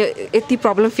भने कि मैले यति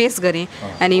प्रब्लम फेस गरेँ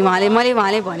अनि उहाँले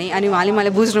भने अनि उहाँले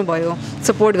मलाई बुझ्नुभयो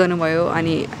सपोर्ट गर्नुभयो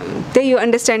अनि त्यही हो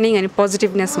अन्डरस्ट्यान्डिङ अनि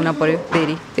पोजिटिभनेस हुन पऱ्यो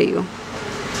धेरै त्यही हो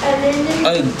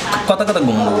कता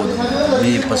घुम्नुभयो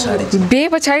बिहे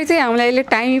पछाडि चाहिँ हामीलाई अहिले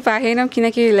टाइमै पाएनौँ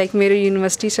किनकि लाइक मेरो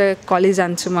युनिभर्सिटी छ कलेज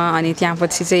जान्छु म अनि त्यहाँ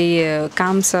पछि चाहिँ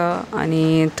काम छ अनि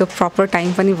त्यो प्रपर टाइम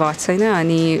पनि भएको छैन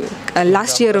अनि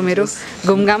लास्ट इयर हो मेरो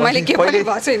घुमघाम मैले के पनि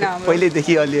भएको छैन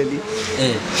पहिल्यैदेखि अलिअलि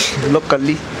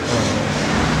लोकल्ली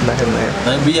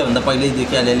बिहेभन्दा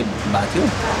पहिल्यैदेखि अलिअलि भएको थियो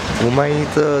घुमाइ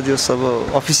त जो सब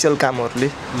अफिसियल कामहरूले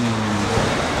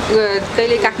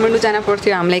कहिले काठमाडौँ जान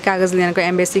पर्थ्यो हामीलाई कागज लिनको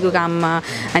एम्बेसीको काममा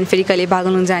अनि फेरि कहिले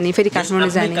बागलुङ जाने फेरि काठमाडौँ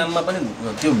जाने काममा पनि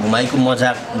त्यो घुमाइको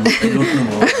मजा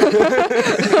लुट्नुभयो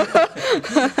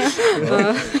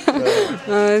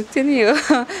त्यो नि हो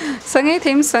सँगै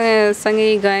थियौँ सँगै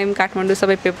गयौँ काठमाडौँ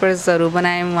सबै पेपर्सहरू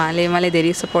बनायौँ उहाँले मलाई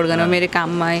धेरै सपोर्ट गर्नु मेरो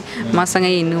काममा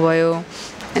मसँगै हिँड्नुभयो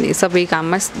अनि सबै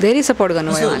काममा धेरै सपोर्ट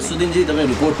गर्नुभयो सुदिनजी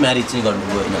तपाईँहरू कोर्ट म्यारिज चाहिँ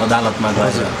गर्नुभयो होइन अदालतमा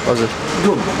गएर हजुर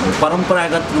त्यो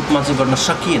परम्परागत रूपमा चाहिँ गर्न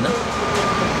सकिएन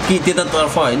कि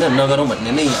त्यतातर्फ होइन नगरौँ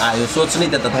भन्ने नै आयो सोच नै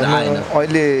त्यतातिर आएन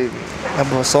अहिले अब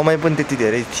समय पनि त्यति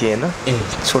धेरै थिएन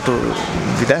छोटो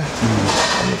बिदा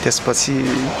अनि त्यसपछि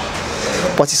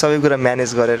सबै कुरा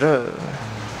म्यानेज गरेर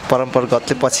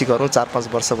परम्परागतले पछि गरौँ 4-5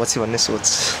 वर्षपछि भन्ने सोच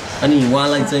अनि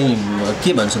उहाँलाई चाहिँ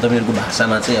के भन्छ तपाईँहरूको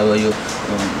भाषामा चाहिँ अब यो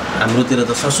हाम्रोतिर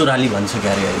त ससुराली भन्छ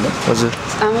क्यारे होइन हजुर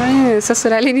हाम्रो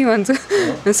ससुराली नै भन्छ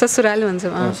ससुराल भन्छ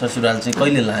ससुराल चाहिँ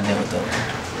कहिले लाने हो त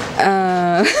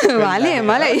उहाँले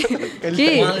मलाई कि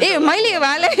मैले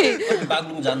उहाँलाई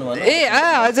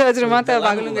हजुर म त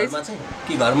बागलुङ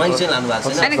कि घरमै चाहिँ लानु भएको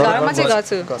छैन घरमा चाहिँ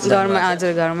गर्छु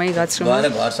हजुर घरमै गर्छु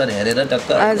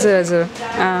हजुर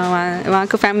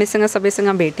उहाँको फ्यामिलीसँग सबैसँग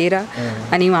भेटेर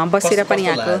अनि उहाँ बसेर पनि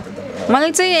आएको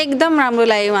मलाई चाहिँ एकदम राम्रो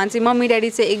लाग्यो उहाँ चाहिँ मम्मी ड्याडी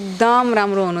चाहिँ एकदम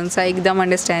राम्रो हुनुहुन्छ एकदम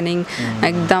अन्डरस्ट्यान्डिङ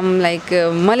एकदम लाइक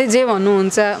मैले जे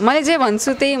भन्नुहुन्छ मैले जे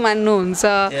भन्छु त्यही मान्नुहुन्छ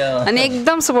अनि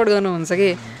एकदम सपोर्ट गर्नुहुन्छ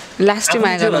कि लास्टै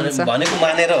माया गर्नुहुन्छ भनेको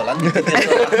मानेर होला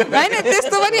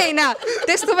नि हैन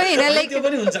त्यस्तो पनि हैन लाइक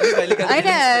हैन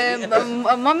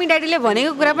मम्मी ड्याडीले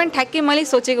भनेको कुरा पनि ठ्याक्कै मैले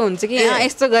सोचेको हुन्छ कि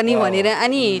यस्तो गर्ने भनेर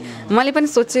अनि मैले पनि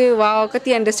सोचे वाउ कति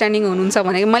अन्डरस्ट्यान्डिङ हुनुहुन्छ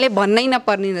भनेको मैले भन्नै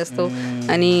नपर्ने जस्तो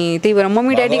अनि त्यही भएर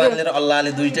मम्मी ड्याडीको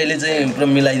अल्लाहले दुईटैले चाहिँ पुरा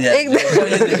मिलाइदियो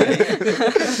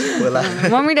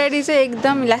मम्मी ड्याडी चाहिँ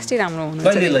एकदम लास्टै राम्रो हुनुहुन्छ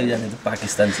कहिले लैजाने त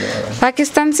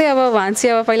पाकिस्तान चाहिँ अब उहाँ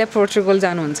चाहिँ अब पहिला पोर्चुगल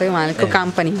जानुहुन्छ कि उहाँको काम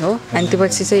पनि हो अनि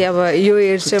त्यसपछि चाहिँ अब यो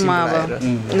इयर चाहिँ म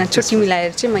अब छुट्टी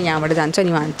मिलाएर चाहिँ म यहाँबाट जान्छु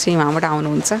अनि उहाँ चाहिँ वहाँबाट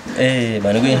आउनुहुन्छ ए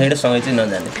भनेको यहीँबाट सँगै चाहिँ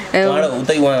नजाने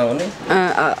उतै उहाँ आउने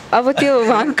अब त्यो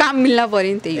उहाँको काम मिल्न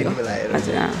पर्यो नि त्यही हो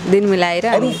हजुर दिन मिलाएर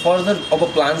अरू फर्दर अब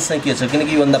प्लान्स चाहिँ के छ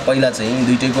किनकि योभन्दा पहिला चाहिँ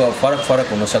दुईटैको फरक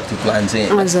हुन सक्थ्यो प्लान चाहिँ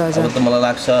अब त मलाई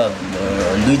लाग्छ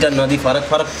दुईटा नदी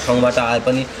फरक ठाउँबाट आए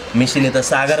पनि मिसिने त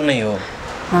सागर नै हो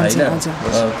हैन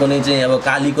कुनै चाहिँ अब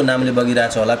कालीको नामले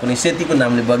बगिरहेछ होला कुनै सेतीको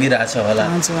नामले बगिरहेछ होला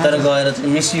तर गएर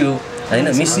चाहिँ मिसियो हैन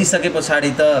मिसिसके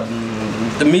पछाडि त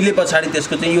मिले पछाडि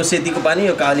त्यसको चाहिँ यो सेतीको पानी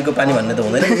यो कालीको पानी भन्ने त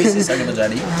हुँदैन मिसिसके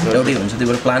पछाडि एउटै हुन्छ त्यही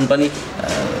भएर प्लान पनि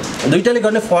दुईटाले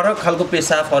गर्ने फरक खालको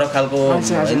पेसा फरक खालको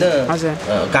हैन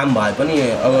काम भए पनि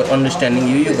अब अन्डरस्ट्यान्डिङ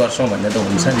यो गर्छौँ भन्ने त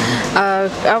हुन्छ नि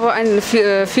अब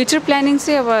फ्युचर प्लानिङ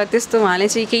चाहिँ अब त्यस्तो उहाँले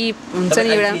चाहिँ केही हुन्छ नि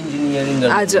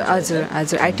एउटा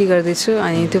हजुर आइटी गर्दैछु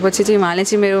अनि त्यो पछि चाहिँ उहाँले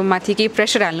चाहिँ मेरो माथि केही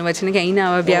प्रेसर हाल्नुभएको छैन कि होइन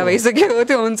अब बिहा भइसक्यो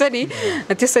त्यो हुन्छ नि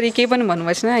त्यसरी केही पनि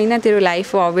भन्नुभएको छैन होइन तेरो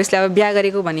लाइफ हो अभियसली अब बिहा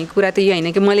गरेको भन्ने कुरा त यो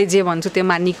होइन कि मैले जे भन्छु त्यो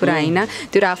मान्ने कुरा होइन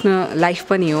तेरो आफ्नो लाइफ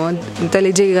पनि हो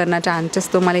तैँले जे गर्न चाहन्छस्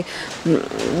त्यो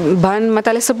म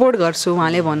तँलाई सपोर्ट गर्छु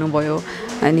उहाँले भन्नुभयो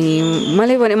अनि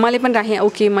मैले पनि राखेँ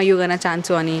ओके म यो गर्न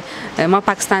चाहन्छु अनि म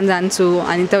पाकिस्तान जान्छु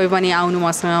अनि तपाईँ पनि आउनु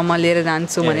मसँग म लिएर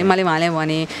जान्छु भने मैले उहाँले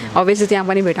भने अभियसली त्यहाँ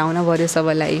पनि भेटाउन पऱ्यो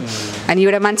सबैलाई अनि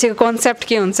एउटा मान्छेको कन्सेप्ट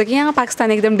के हुन्छ कि यहाँ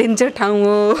पाकिस्तान एकदम डेन्जर ठाउँ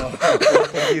हो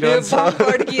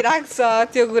राख्छ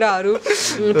त्यो कुराहरू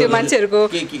त्यो मान्छेहरूको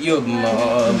यो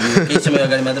केही समय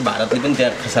अगाडि मात्र भारतले पनि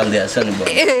त्यहाँ खसालिदिएको छ नि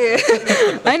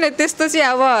होइन त्यस्तो चाहिँ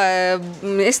अब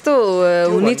यस्तो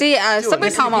हुने चाहिँ सबै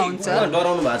ठाउँमा हुन्छ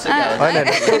डराउनु भएको छ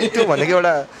त्यो भनेको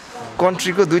एउटा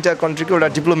कन्ट्रीको दुईटा कन्ट्रीको एउटा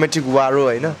डिप्लोमेटिक वार हो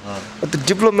होइन त्यो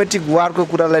डिप्लोमेटिक वारको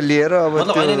कुरालाई लिएर अब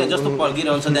जस्तो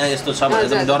पर्खिरहन्छ त्यहाँ यस्तो छ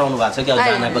भने डराउनु भएको छ कि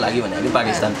जानको लागि भनेको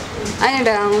पाकिस्तान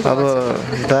अब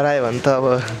डरायो भने त अब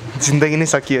जिन्दगी नै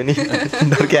सकियो नि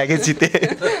डर्क्याएकै जिते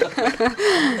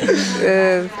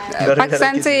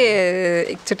पाकिस्तान चाहिँ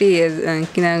एकचोटि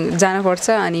किन जानुपर्छ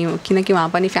अनि किनकि वहाँ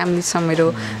पनि फ्यामिली छ मेरो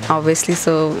अभियसली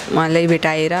सो उहाँलाई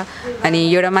भेटाएर अनि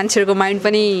एउटा मान्छेहरूको माइन्ड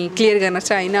पनि क्लियर गर्न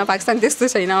छ होइन पाकिस्तान त्यस्तो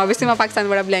छैन अभियसली म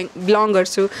पाकिस्तानबाट बिलङ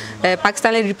गर्छु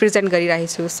पाकिस्तानलाई रिप्रेजेन्ट गरिरहेको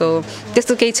छु सो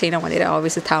त्यस्तो केही छैन भनेर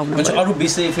अभियसली थाहा हुनु अरू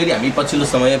विषय फेरि हामी पछिल्लो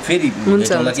समय फेरि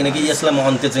भेटौँला किनकि यसलाई म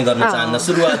अन्त्य चाहिँ गर्न चाहन्न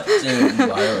सुरुवात चाहिँ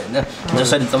भयो होइन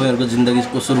जसरी तपाईँहरूको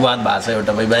जिन्दगीको सुरुवात भएको छ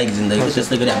एउटा वैवाहिक जिन्दगीको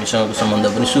त्यस्तै गरी हामीसँगको सम्बन्ध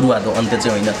पनि सुरुवात हो अन्त्य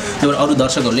चाहिँ होइन त्यही भएर अरू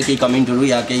दर्शकहरूले केही कमेन्टहरू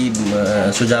या केही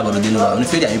सुझावहरू दिनुभयो भने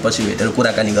फेरि हामी पछि भेटेर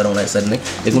कुराकानी गरौँला यसरी नै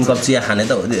एक कप चिया खाने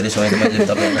त हो धेरै समय त मैले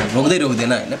तपाईँहरूलाई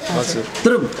रोक्दैन होइन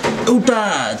तर एउटा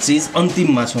चिज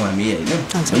अन्तिममा छौँ हामी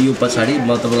होइन यो पछाडि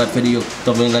म तपाईँलाई फेरि यो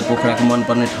तपाईँलाई पोखराको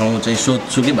मनपर्ने ठाउँ चाहिँ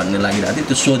सोध्छु कि भन्ने लागिरहेको थियो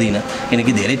त्यो सोधिनँ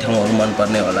किनकि धेरै ठाउँहरू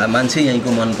मनपर्ने होला मान्छे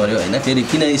यहीँको मन पर्यो होइन फेरि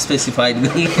किन स्पेसिफाइड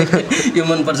गर्ने यो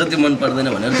मनपर्छ त्यो मन पर्दैन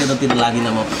भनेर त्यतातिर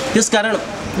लागिनँ म त्यसकारण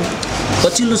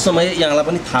पछिल्लो समय यहाँलाई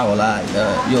पनि थाहा होला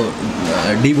होइन यो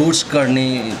डिभोर्स गर्ने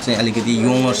चाहिँ अलिकति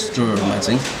यङ्गस्टरमा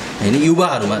चाहिँ होइन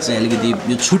युवाहरूमा चाहिँ अलिकति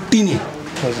यो छुट्टिने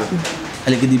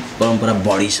अलिकति परम्परा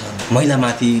बढी छ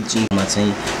महिलामाथि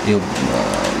चाहिँ यो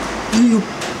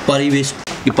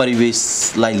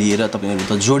परिवेशलाई लिएर तपाईँहरू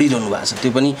त जोडिरहनु भएको छ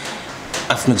त्यो पनि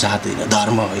आफ्नो जात होइन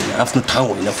धर्म होइन आफ्नो ठाउँ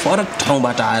होइन फरक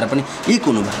ठाउँबाट आएर पनि एक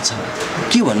हुनु भएको छ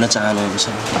के भन्न चाहनुहुन्छ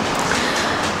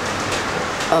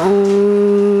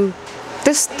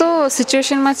त्यस्तो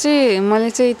सिचुएसनमा चाहिँ मैले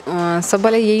चाहिँ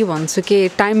सबैलाई यही भन्छु कि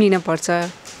टाइम लिनुपर्छ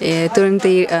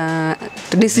तुरुन्तै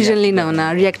डिसिजन लिन हुन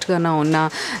रियाक्ट गर्न हुन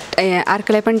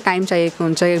अर्कोलाई पनि टाइम चाहिएको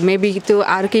हुन्छ मेबी त्यो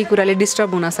अर्कै कुराले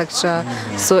डिस्टर्ब हुनसक्छ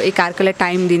सो एक अर्कोलाई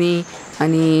टाइम दिने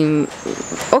अनि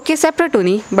ओके सेपरेट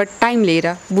हुने बट टाइम लिएर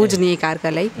बुझ्ने एक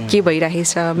अर्कालाई के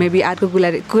भइरहेछ मेबी अर्को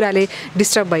कुराले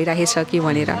डिस्टर्ब भइरहेछ कि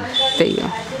भनेर त्यही हो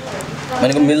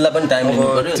भनेको मिल्दा पनि टाइम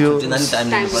लिनुपर्यो त्यो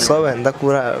सबैभन्दा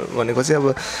कुरा भनेको चाहिँ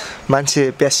अब मान्छे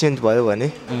पेसेन्ट भयो भने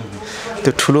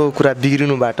त्यो ठुलो कुरा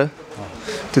बिग्रिनुबाट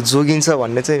त्यो जोगिन्छ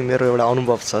भन्ने चाहिँ मेरो एउटा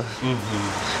अनुभव छ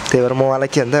त्यही भएर म उहाँलाई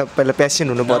के भन्दा पहिला पेसेन्ट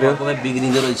हुनु पर्यो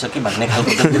बिग्रिँदो रहेछ कि भन्ने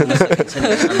खालको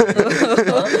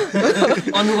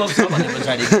अनुभव छ भने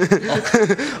पछाडि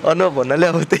अनुभव भन्नाले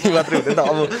अब त्यही मात्रै हुँदैन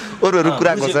अब अरूहरू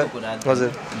कुराको छ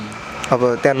हजुर अब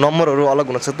त्यहाँ नम्बरहरू अलग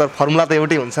हुनसक्छ तर फर्मुला त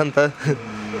एउटै हुन्छ नि त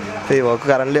त्यही भएको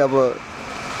कारणले अब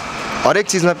हरेक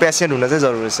चिजमा पेसेन्ट हुन चाहिँ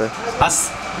जरुरी छ हस्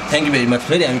थ्याङ्क यू भेरी मच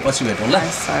फेरि हामी पछि भेटौँ ल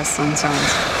हस् हुन्छ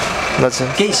हजुर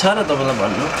केही छ र तपाईँलाई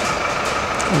भन्नु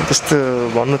त्यस्तो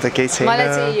भन्नु त केही छैन मलाई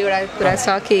चाहिँ एउटा कुरा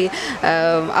छ कि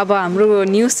अब हाम्रो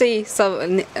न्युज चाहिँ सब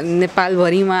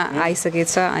नेपालभरिमा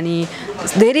आइसकेछ अनि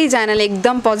धेरैजनाले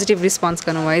एकदम पोजिटिभ रिस्पोन्स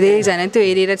गर्नुभयो धेरैजना त्यो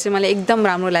हेरेर चाहिँ मलाई एकदम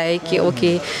राम्रो लाग्यो कि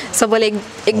ओके सबैले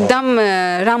एकदम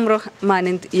राम्रो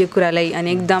माने यो कुरालाई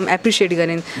अनि एकदम एप्रिसिएट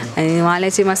गरेँ अनि उहाँलाई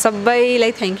चाहिँ म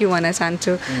सबैलाई थ्याङ्क यू भन्न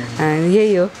चाहन्छु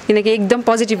यही हो किनकि एकदम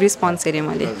पोजिटिभ रिस्पोन्स हेरेँ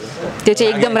मैले त्यो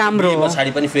चाहिँ एकदम राम्रो हो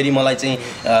पछाडि पनि फेरि मलाई चाहिँ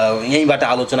यहीँबाट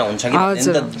आलोचना हुन्छ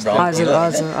कि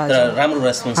राम्रो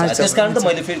रेस्पोन्स आयो त्यस कारण त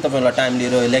मैले फेरि तपाईँलाई टाइम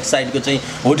लिएर लेग साइडको चाहिँ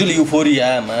होटल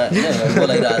युफोरियामा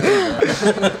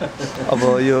बोलाइरहेको अब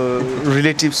यो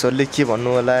रिलेटिभ्सहरूले के भन्नु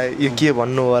होला यो के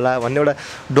भन्नु होला भन्ने एउटा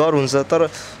डर हुन्छ तर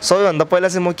सबैभन्दा पहिला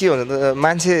चाहिँ म के भन्छु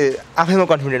मान्छे आफैमा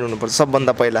कन्फिडेन्ट हुनुपर्छ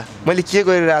सबभन्दा पहिला मैले के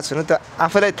गरिरहेको छु भने त्यो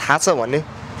आफैलाई थाहा छ भने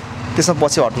त्यसमा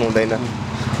पछि हट्नु हुँदैन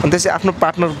अनि त्यसै आफ्नो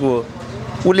पार्टनरको हो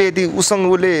उसले यदि उसँग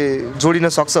उसले जोडिन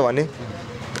सक्छ भने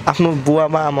आफ्नो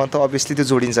बुवामा आमा त अभियसली त्यो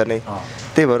जोडिन्छ नै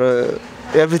त्यही भएर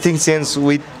everything change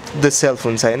with the self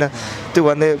हुन्छ होइन त्यो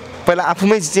भन्दै पहिला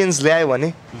आफूमै चेन्ज ल्यायो भने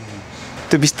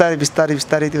त्यो बिस्तारै बिस्तारै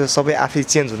बिस्तारै त्यो सबै आफै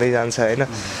चेन्ज हुँदै जान्छ होइन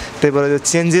त्यही भएर त्यो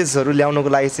चेन्जेसहरू ल्याउनको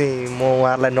लागि चाहिँ म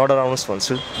उहाँहरूलाई नडराउनुहोस्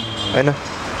भन्छु होइन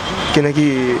किनकि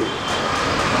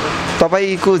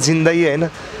तपाईँको जिन्दगी होइन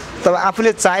तपाईँ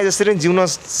आफूले चाहे जसरी जिउन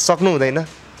सक्नु हुँदैन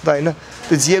त होइन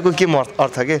त्यो जिएको के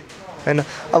अर्थ के होइन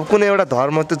अब कुनै एउटा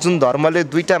धर्म त्यो जुन धर्मले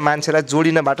दुईवटा मान्छेलाई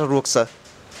जोडिनबाट रोक्छ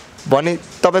भने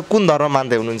तपाईँ कुन धर्म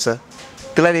मान्दै हुनुहुन्छ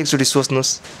त्यसलाई एकचोटि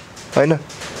सोच्नुहोस् होइन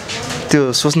त्यो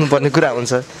सोच्नुपर्ने कुरा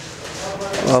हुन्छ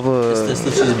अब यस्तो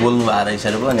चीज बोल्नु भएको रहेछ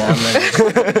र पनि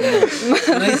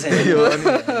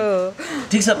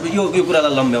ठिक छ यो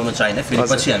कुरालाई लम्ब्याउन चाहिएन फेरि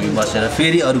पछि हामी बसेर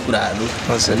फेरि अरू कुराहरू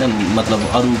होइन मतलब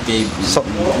अरू केही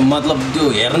मतलब त्यो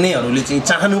हेर्नेहरूले चाहिँ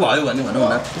चाहनुभयो भने भनौँ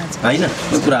न होइन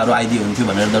यो कुराहरू आइदियो हुन्थ्यो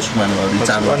भनेर दर्शक महानुभावहरूले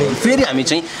चाहनु फेरि हामी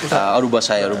चाहिँ अरू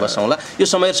बसाइहरू बसाउँला यो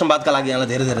समय संवादका लागि यहाँलाई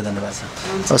धेरै धेरै धन्यवाद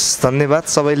छ हस् धन्यवाद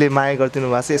सबैले माया गरिदिनु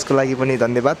भएको छ यसको लागि पनि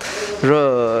धन्यवाद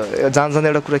र जान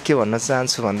एउटा कुरा के भन्न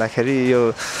चाहन्छु भन्दाखेरि यो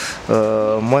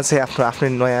म चाहिँ आफ्नै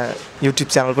नयाँ युट्युब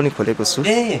च्यानल पनि खोलेको छु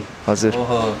हजुर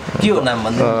के हो नाम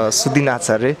भन्नु सुदिन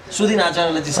आचार्य सुदिन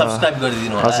आचार्यले चाहिँ सब्स्क्राइब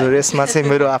गरिदिनु होला हजुर यसमा चाहिँ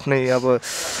मेरो आफ्नै अब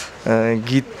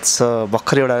गीत छ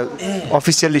भर्खर एउटा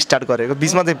अफिसियली स्टार्ट गरेको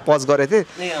बिचमा चाहिँ पज गरेको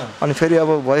थिएँ अनि फेरि अब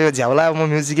भयो झ्याउला म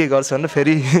म्युजिकै गर्छु भनेर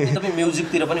फेरि तपाईँ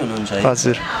म्युजिकतिर पनि हुनुहुन्छ है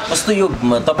हजुर कस्तो यो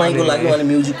तपाईँको लागि उहाँले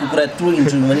म्युजिकको कुरा यत्रो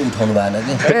इन्ट्रोभ्यू पनि उठाउनु भएन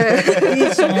कि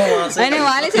होइन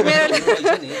उहाँले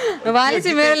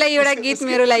चाहिँ मेरो लागि एउटा गीत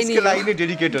मेरो लागि नै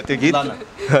डेडिकेट हो त्यो गीत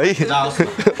है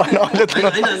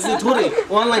थोरै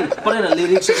अनलाइन पढेन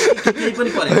लिरिक्स केही पनि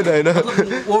पढेन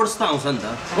वर्ड्स त आउँछ नि त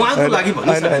उहाँको लागि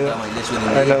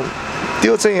होइन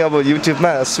त्यो चाहिँ अब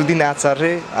युट्युबमा सुदिन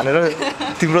आचार्य भनेर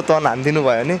तिम्रो तन हानिदिनु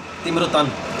भयो भने तिम्रो TANN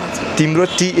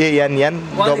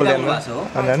डबल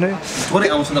एन थोरै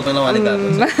आउँछ तपाईँलाई उहाँले गाएको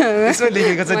त्यसमा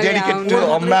लेखेको छ डेडिकेट टु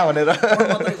अम्ना भनेर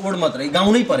वर्ड मात्रै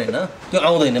गाउनै परेन त्यो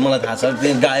आउँदैन मलाई थाहा छ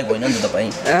गायक होइन नि तपाईँ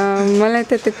मलाई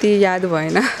त त्यति याद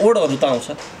भएन वर्डहरू त आउँछ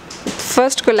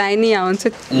फर्स्टको लाइनै आउँछ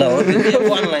ल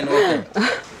वान लाइन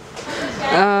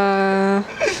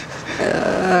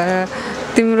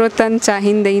तिम्रो तन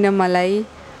चाहिँदैन मलाई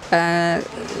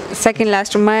सेकेन्ड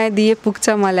लास्ट माया दिए पुग्छ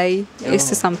मलाई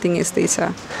यस्तो समथिङ यस्तै छ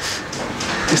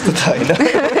यस्तो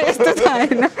त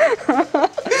होइन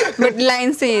बट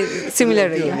लाइन चाहिँ सिमिलर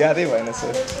रह्यो यादै भएन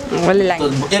सर मैले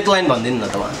लाइन एक लाइन भनिदिनु न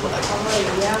त उहाँको लागि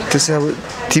त्यो चाहिँ अब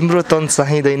तिम्रो तन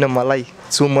चाहिँदैन मलाई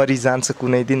जो मरि जान्छ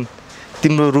कुनै दिन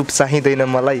तिम्रो रूप चाहिँदैन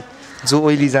मलाई जो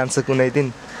ओइली जान्छ कुनै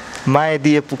दिन माया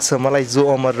दिए पुग्छ मलाई जो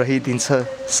अमर रहिदिन्छ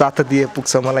साथ दिए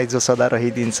पुग्छ मलाई जो सदा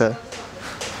रहिदिन्छ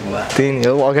त्यही नै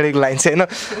हो अगाडिको लाइन चाहिँ होइन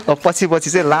अब पछि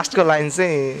चाहिँ लास्टको लाइन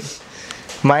चाहिँ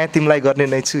माया तिमीलाई गर्ने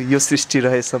नै छु यो सृष्टि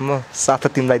रहेसम्म साथ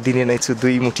तिमीलाई दिने नै छु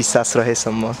दुई मुठी सास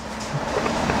रहेसम्म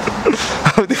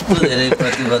धेरै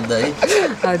प्रतिबद्ध है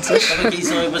हजुर केही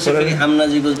समयपछि फेरि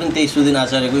आम्नाजीको पनि त्यही सुदिन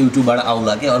आचार्यको युट्युबबाट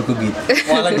आउला के अर्को गीत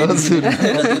उहाँलाई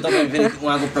तपाईँ फेरि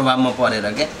उहाँको प्रभावमा परेर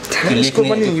के यसको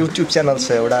पनि युट्युब च्यानल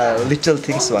छ एउटा लिटल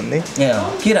थिङ्स भन्ने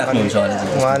के राख्नुहुन्छ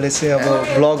उहाँले चाहिँ अब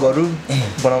ब्लगहरू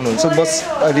बनाउनुहुन्छ बस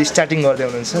अहिले स्टार्टिङ गर्दै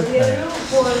हुनुहुन्छ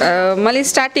मैले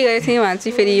स्टार्टिङ गरेको थिएँ उहाँ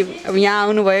चाहिँ फेरि यहाँ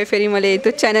आउनुभयो फेरि मैले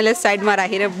त्यो च्यानललाई साइडमा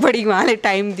राखेर बढी उहाँले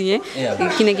टाइम दिएँ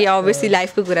किनकि अभियसली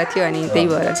लाइफको कुरा थियो अनि त्यही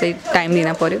भएर चाहिँ टाइम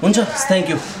दिन पर्यो हुन्छ थ्याङ्क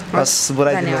यू हस्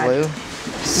बोलाइदिनु भयो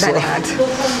धन्यवाद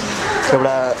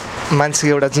एउटा मान्छेको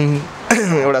एउटा जुन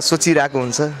एउटा सोचिरहेको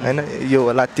हुन्छ होइन यो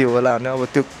होला त्यो होला भने अब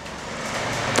त्यो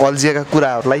अल्झिएका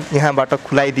कुराहरूलाई यहाँबाट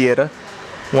खुलाइदिएर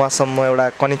उहाँसम्म एउटा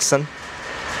कनेक्सन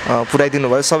पुर्याइदिनु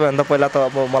भयो सबैभन्दा पहिला त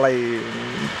अब मलाई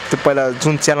त्यो पहिला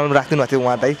जुन च्यानलमा राखिदिनु भएको थियो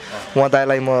उहाँ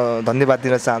दाइलाई म धन्यवाद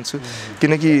दिन चाहन्छु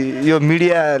किनकि यो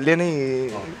मिडियाले नै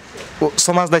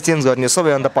समाजलाई चेन्ज गर्ने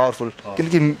सबैभन्दा पावरफुल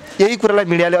किनकि यही कुरालाई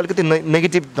मिडियाले अलिकति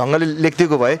नेगेटिभ ढङ्गले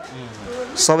लेखिदिएको भए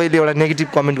सबैले एउटा नेगेटिभ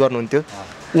कमेन्ट गर्नुहुन्थ्यो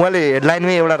उहाँले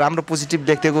हेडलाइनमै एउटा राम्रो पोजिटिभ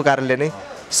लेखिदिएको कारणले नै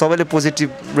सबैले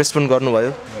पोजिटिभ रेस्पोन्ड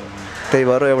गर्नुभयो त्यही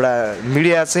भएर एउटा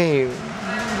मिडिया चाहिँ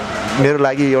मेरो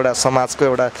लागि एउटा समाजको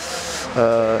एउटा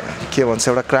के भन्छ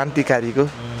एउटा क्रान्तिकारीको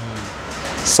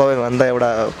सबैभन्दा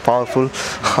एउटा पावरफुल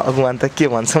अगुवान त के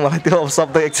भन्छ मलाई त्यो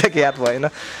शब्द एक्ज्याक्ट याद भएन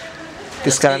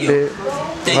त्यस कारणले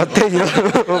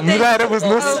मिलाएर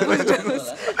बुझ्नुहोस्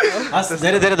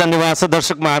धेरै धेरै धन्यवाद छ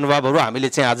दर्शक महानुभावहरू हामीले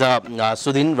चाहिँ आज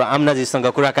सुदिन र आम्नाजीसँग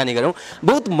कुराकानी गऱ्यौँ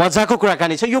बहुत मजाको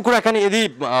कुराकानी छ यो कुराकानी यदि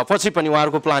पछि पनि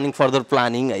उहाँहरूको प्लानिङ फर्दर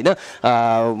प्लानिङ होइन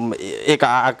एक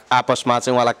आपसमा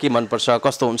चाहिँ उहाँलाई के मनपर्छ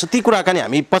कस्तो हुन्छ ती कुराकानी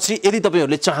हामी पछि यदि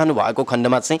तपाईँहरूले चाहनु भएको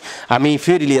खण्डमा चाहिँ हामी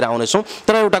फेरि लिएर आउनेछौँ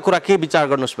तर एउटा कुरा के विचार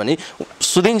गर्नुहोस् भने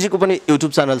सुदिनजीको पनि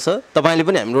युट्युब च्यानल छ तपाईँले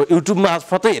पनि हाम्रो युट्युब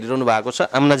मार्फतै हेरिरहनु भएको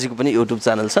छ आम्नाजीको पनि युट्युब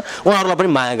च्यानल छ उहाँहरूलाई पनि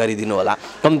माया गरिदिनु होला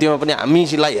कम्तीमा पनि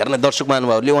हामीलाई हेर्ने दर्शक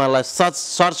महानुभावहरूले उहाँलाई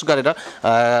सर्च गरेर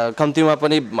कम्तीमा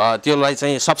पनि त्यसलाई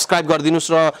चाहिँ सब्सक्राइब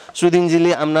गरिदिनुहोस् र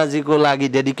सुदिनजीले आम्नाजीको लागि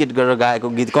डेडिकेट गरेर गाएको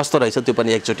गीत कस्तो रहेछ त्यो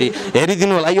पनि एकचोटि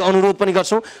हेरिदिनु होला यो अनुरोध पनि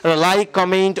गर्छौँ र लाइक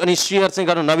कमेन्ट अनि सेयर चाहिँ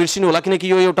गर्न नबिर्सिनु होला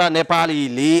किनकि यो एउटा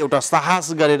नेपालीले एउटा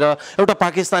साहस गरेर एउटा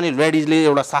पाकिस्तानी लेडिजले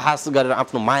एउटा साहस गरेर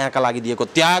आफ्नो मायाका लागि दिएको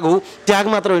त्याग हो त्याग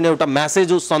मात्र होइन एउटा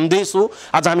म्यासेज हो सन्देश हो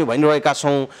आज हामी भनिरहेका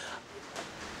छौँ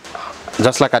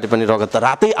जसलाई काटे पनि रगत त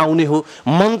रातै आउने हो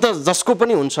मन त जसको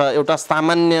पनि हुन्छ एउटा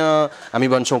सामान्य हामी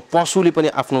भन्छौँ पशुले पनि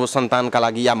आफ्नो सन्तानका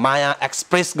लागि या माया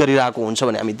एक्सप्रेस गरिरहेको हुन्छ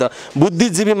भने हामी त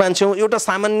बुद्धिजीवी मान्छे हौँ एउटा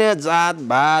सामान्य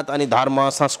जातभात अनि धर्म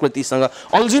संस्कृतिसँग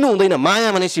अल्झिनु हुँदैन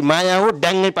माया भनेपछि माया हो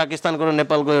ड्याङ्गै पाकिस्तानको र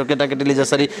नेपालको केटाकेटीले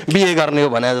जसरी बिहे गर्ने हो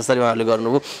भने जसरी उहाँहरूले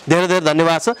गर्नुभयो धेरै धेरै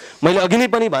धन्यवाद छ मैले अघि नै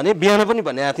पनि भने बिहान पनि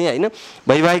भनेको थिएँ होइन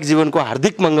वैवाहिक जीवनको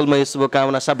हार्दिक मङ्गलमय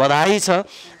शुभकामना छ बधाई छ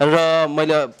र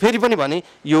मैले फेरि पनि भने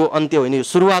यो अन्त्य होइन यो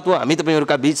सुरुवात हो हामी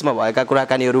तपाईँहरूका बिचमा भएका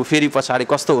कुराकानीहरू फेरि पछाडि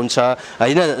कस्तो हुन्छ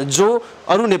होइन जो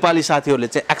अरू नेपाली साथीहरूले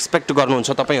चाहिँ एक्सपेक्ट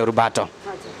गर्नुहुन्छ तपाईँहरूबाट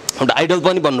एउटा आइडल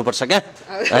पनि बन्नुपर्छ क्या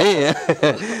है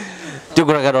त्यो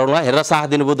कुरा गरौँला हेरेर साथ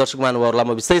दिनुभयो दर्शक महानुभावहरूलाई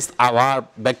म विशेष आभार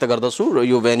व्यक्त गर्दछु र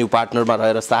यो भेन्यू पार्टनरमा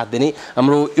रहेर साथ दिने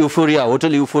हाम्रो euphoria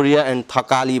hotel euphoria and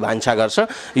Thakali भान्साघर छ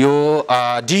यो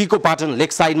डीको पाटन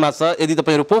लेक साइडमा छ यदि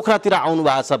तपाईँहरू पोखरातिर आउनु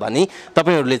भएको छ भने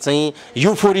तपाईँहरूले चाहिँ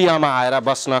युफोरियामा आएर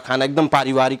बस्न खान एकदम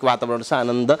पारिवारिक वातावरण छ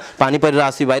आनन्द पानी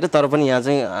परिरहेको बाहिर तर पनि यहाँ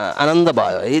चाहिँ आनन्द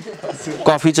भयो है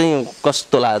कफी चाहिँ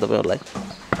कस्तो लाग्यो तपाईँहरूलाई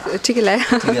ठिकै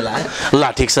लाग्यो ल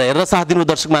ठिक छ हेरेर साथ दिनु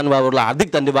दर्शक महानुभावहरूलाई हार्दिक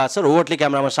धन्यवाद छ रोबोटले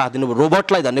क्यामेरामा साथ दिनुभयो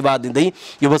रोबोटलाई धन्यवाद दिँदै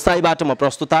यो व्यवसायबाट म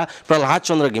प्रस्तुता प्रहलाद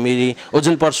चन्द्र घिमिरे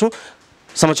ओझेल पर्छु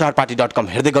समाचारपार्टी.com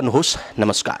हेर्दै गर्नुहोस्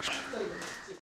नमस्कार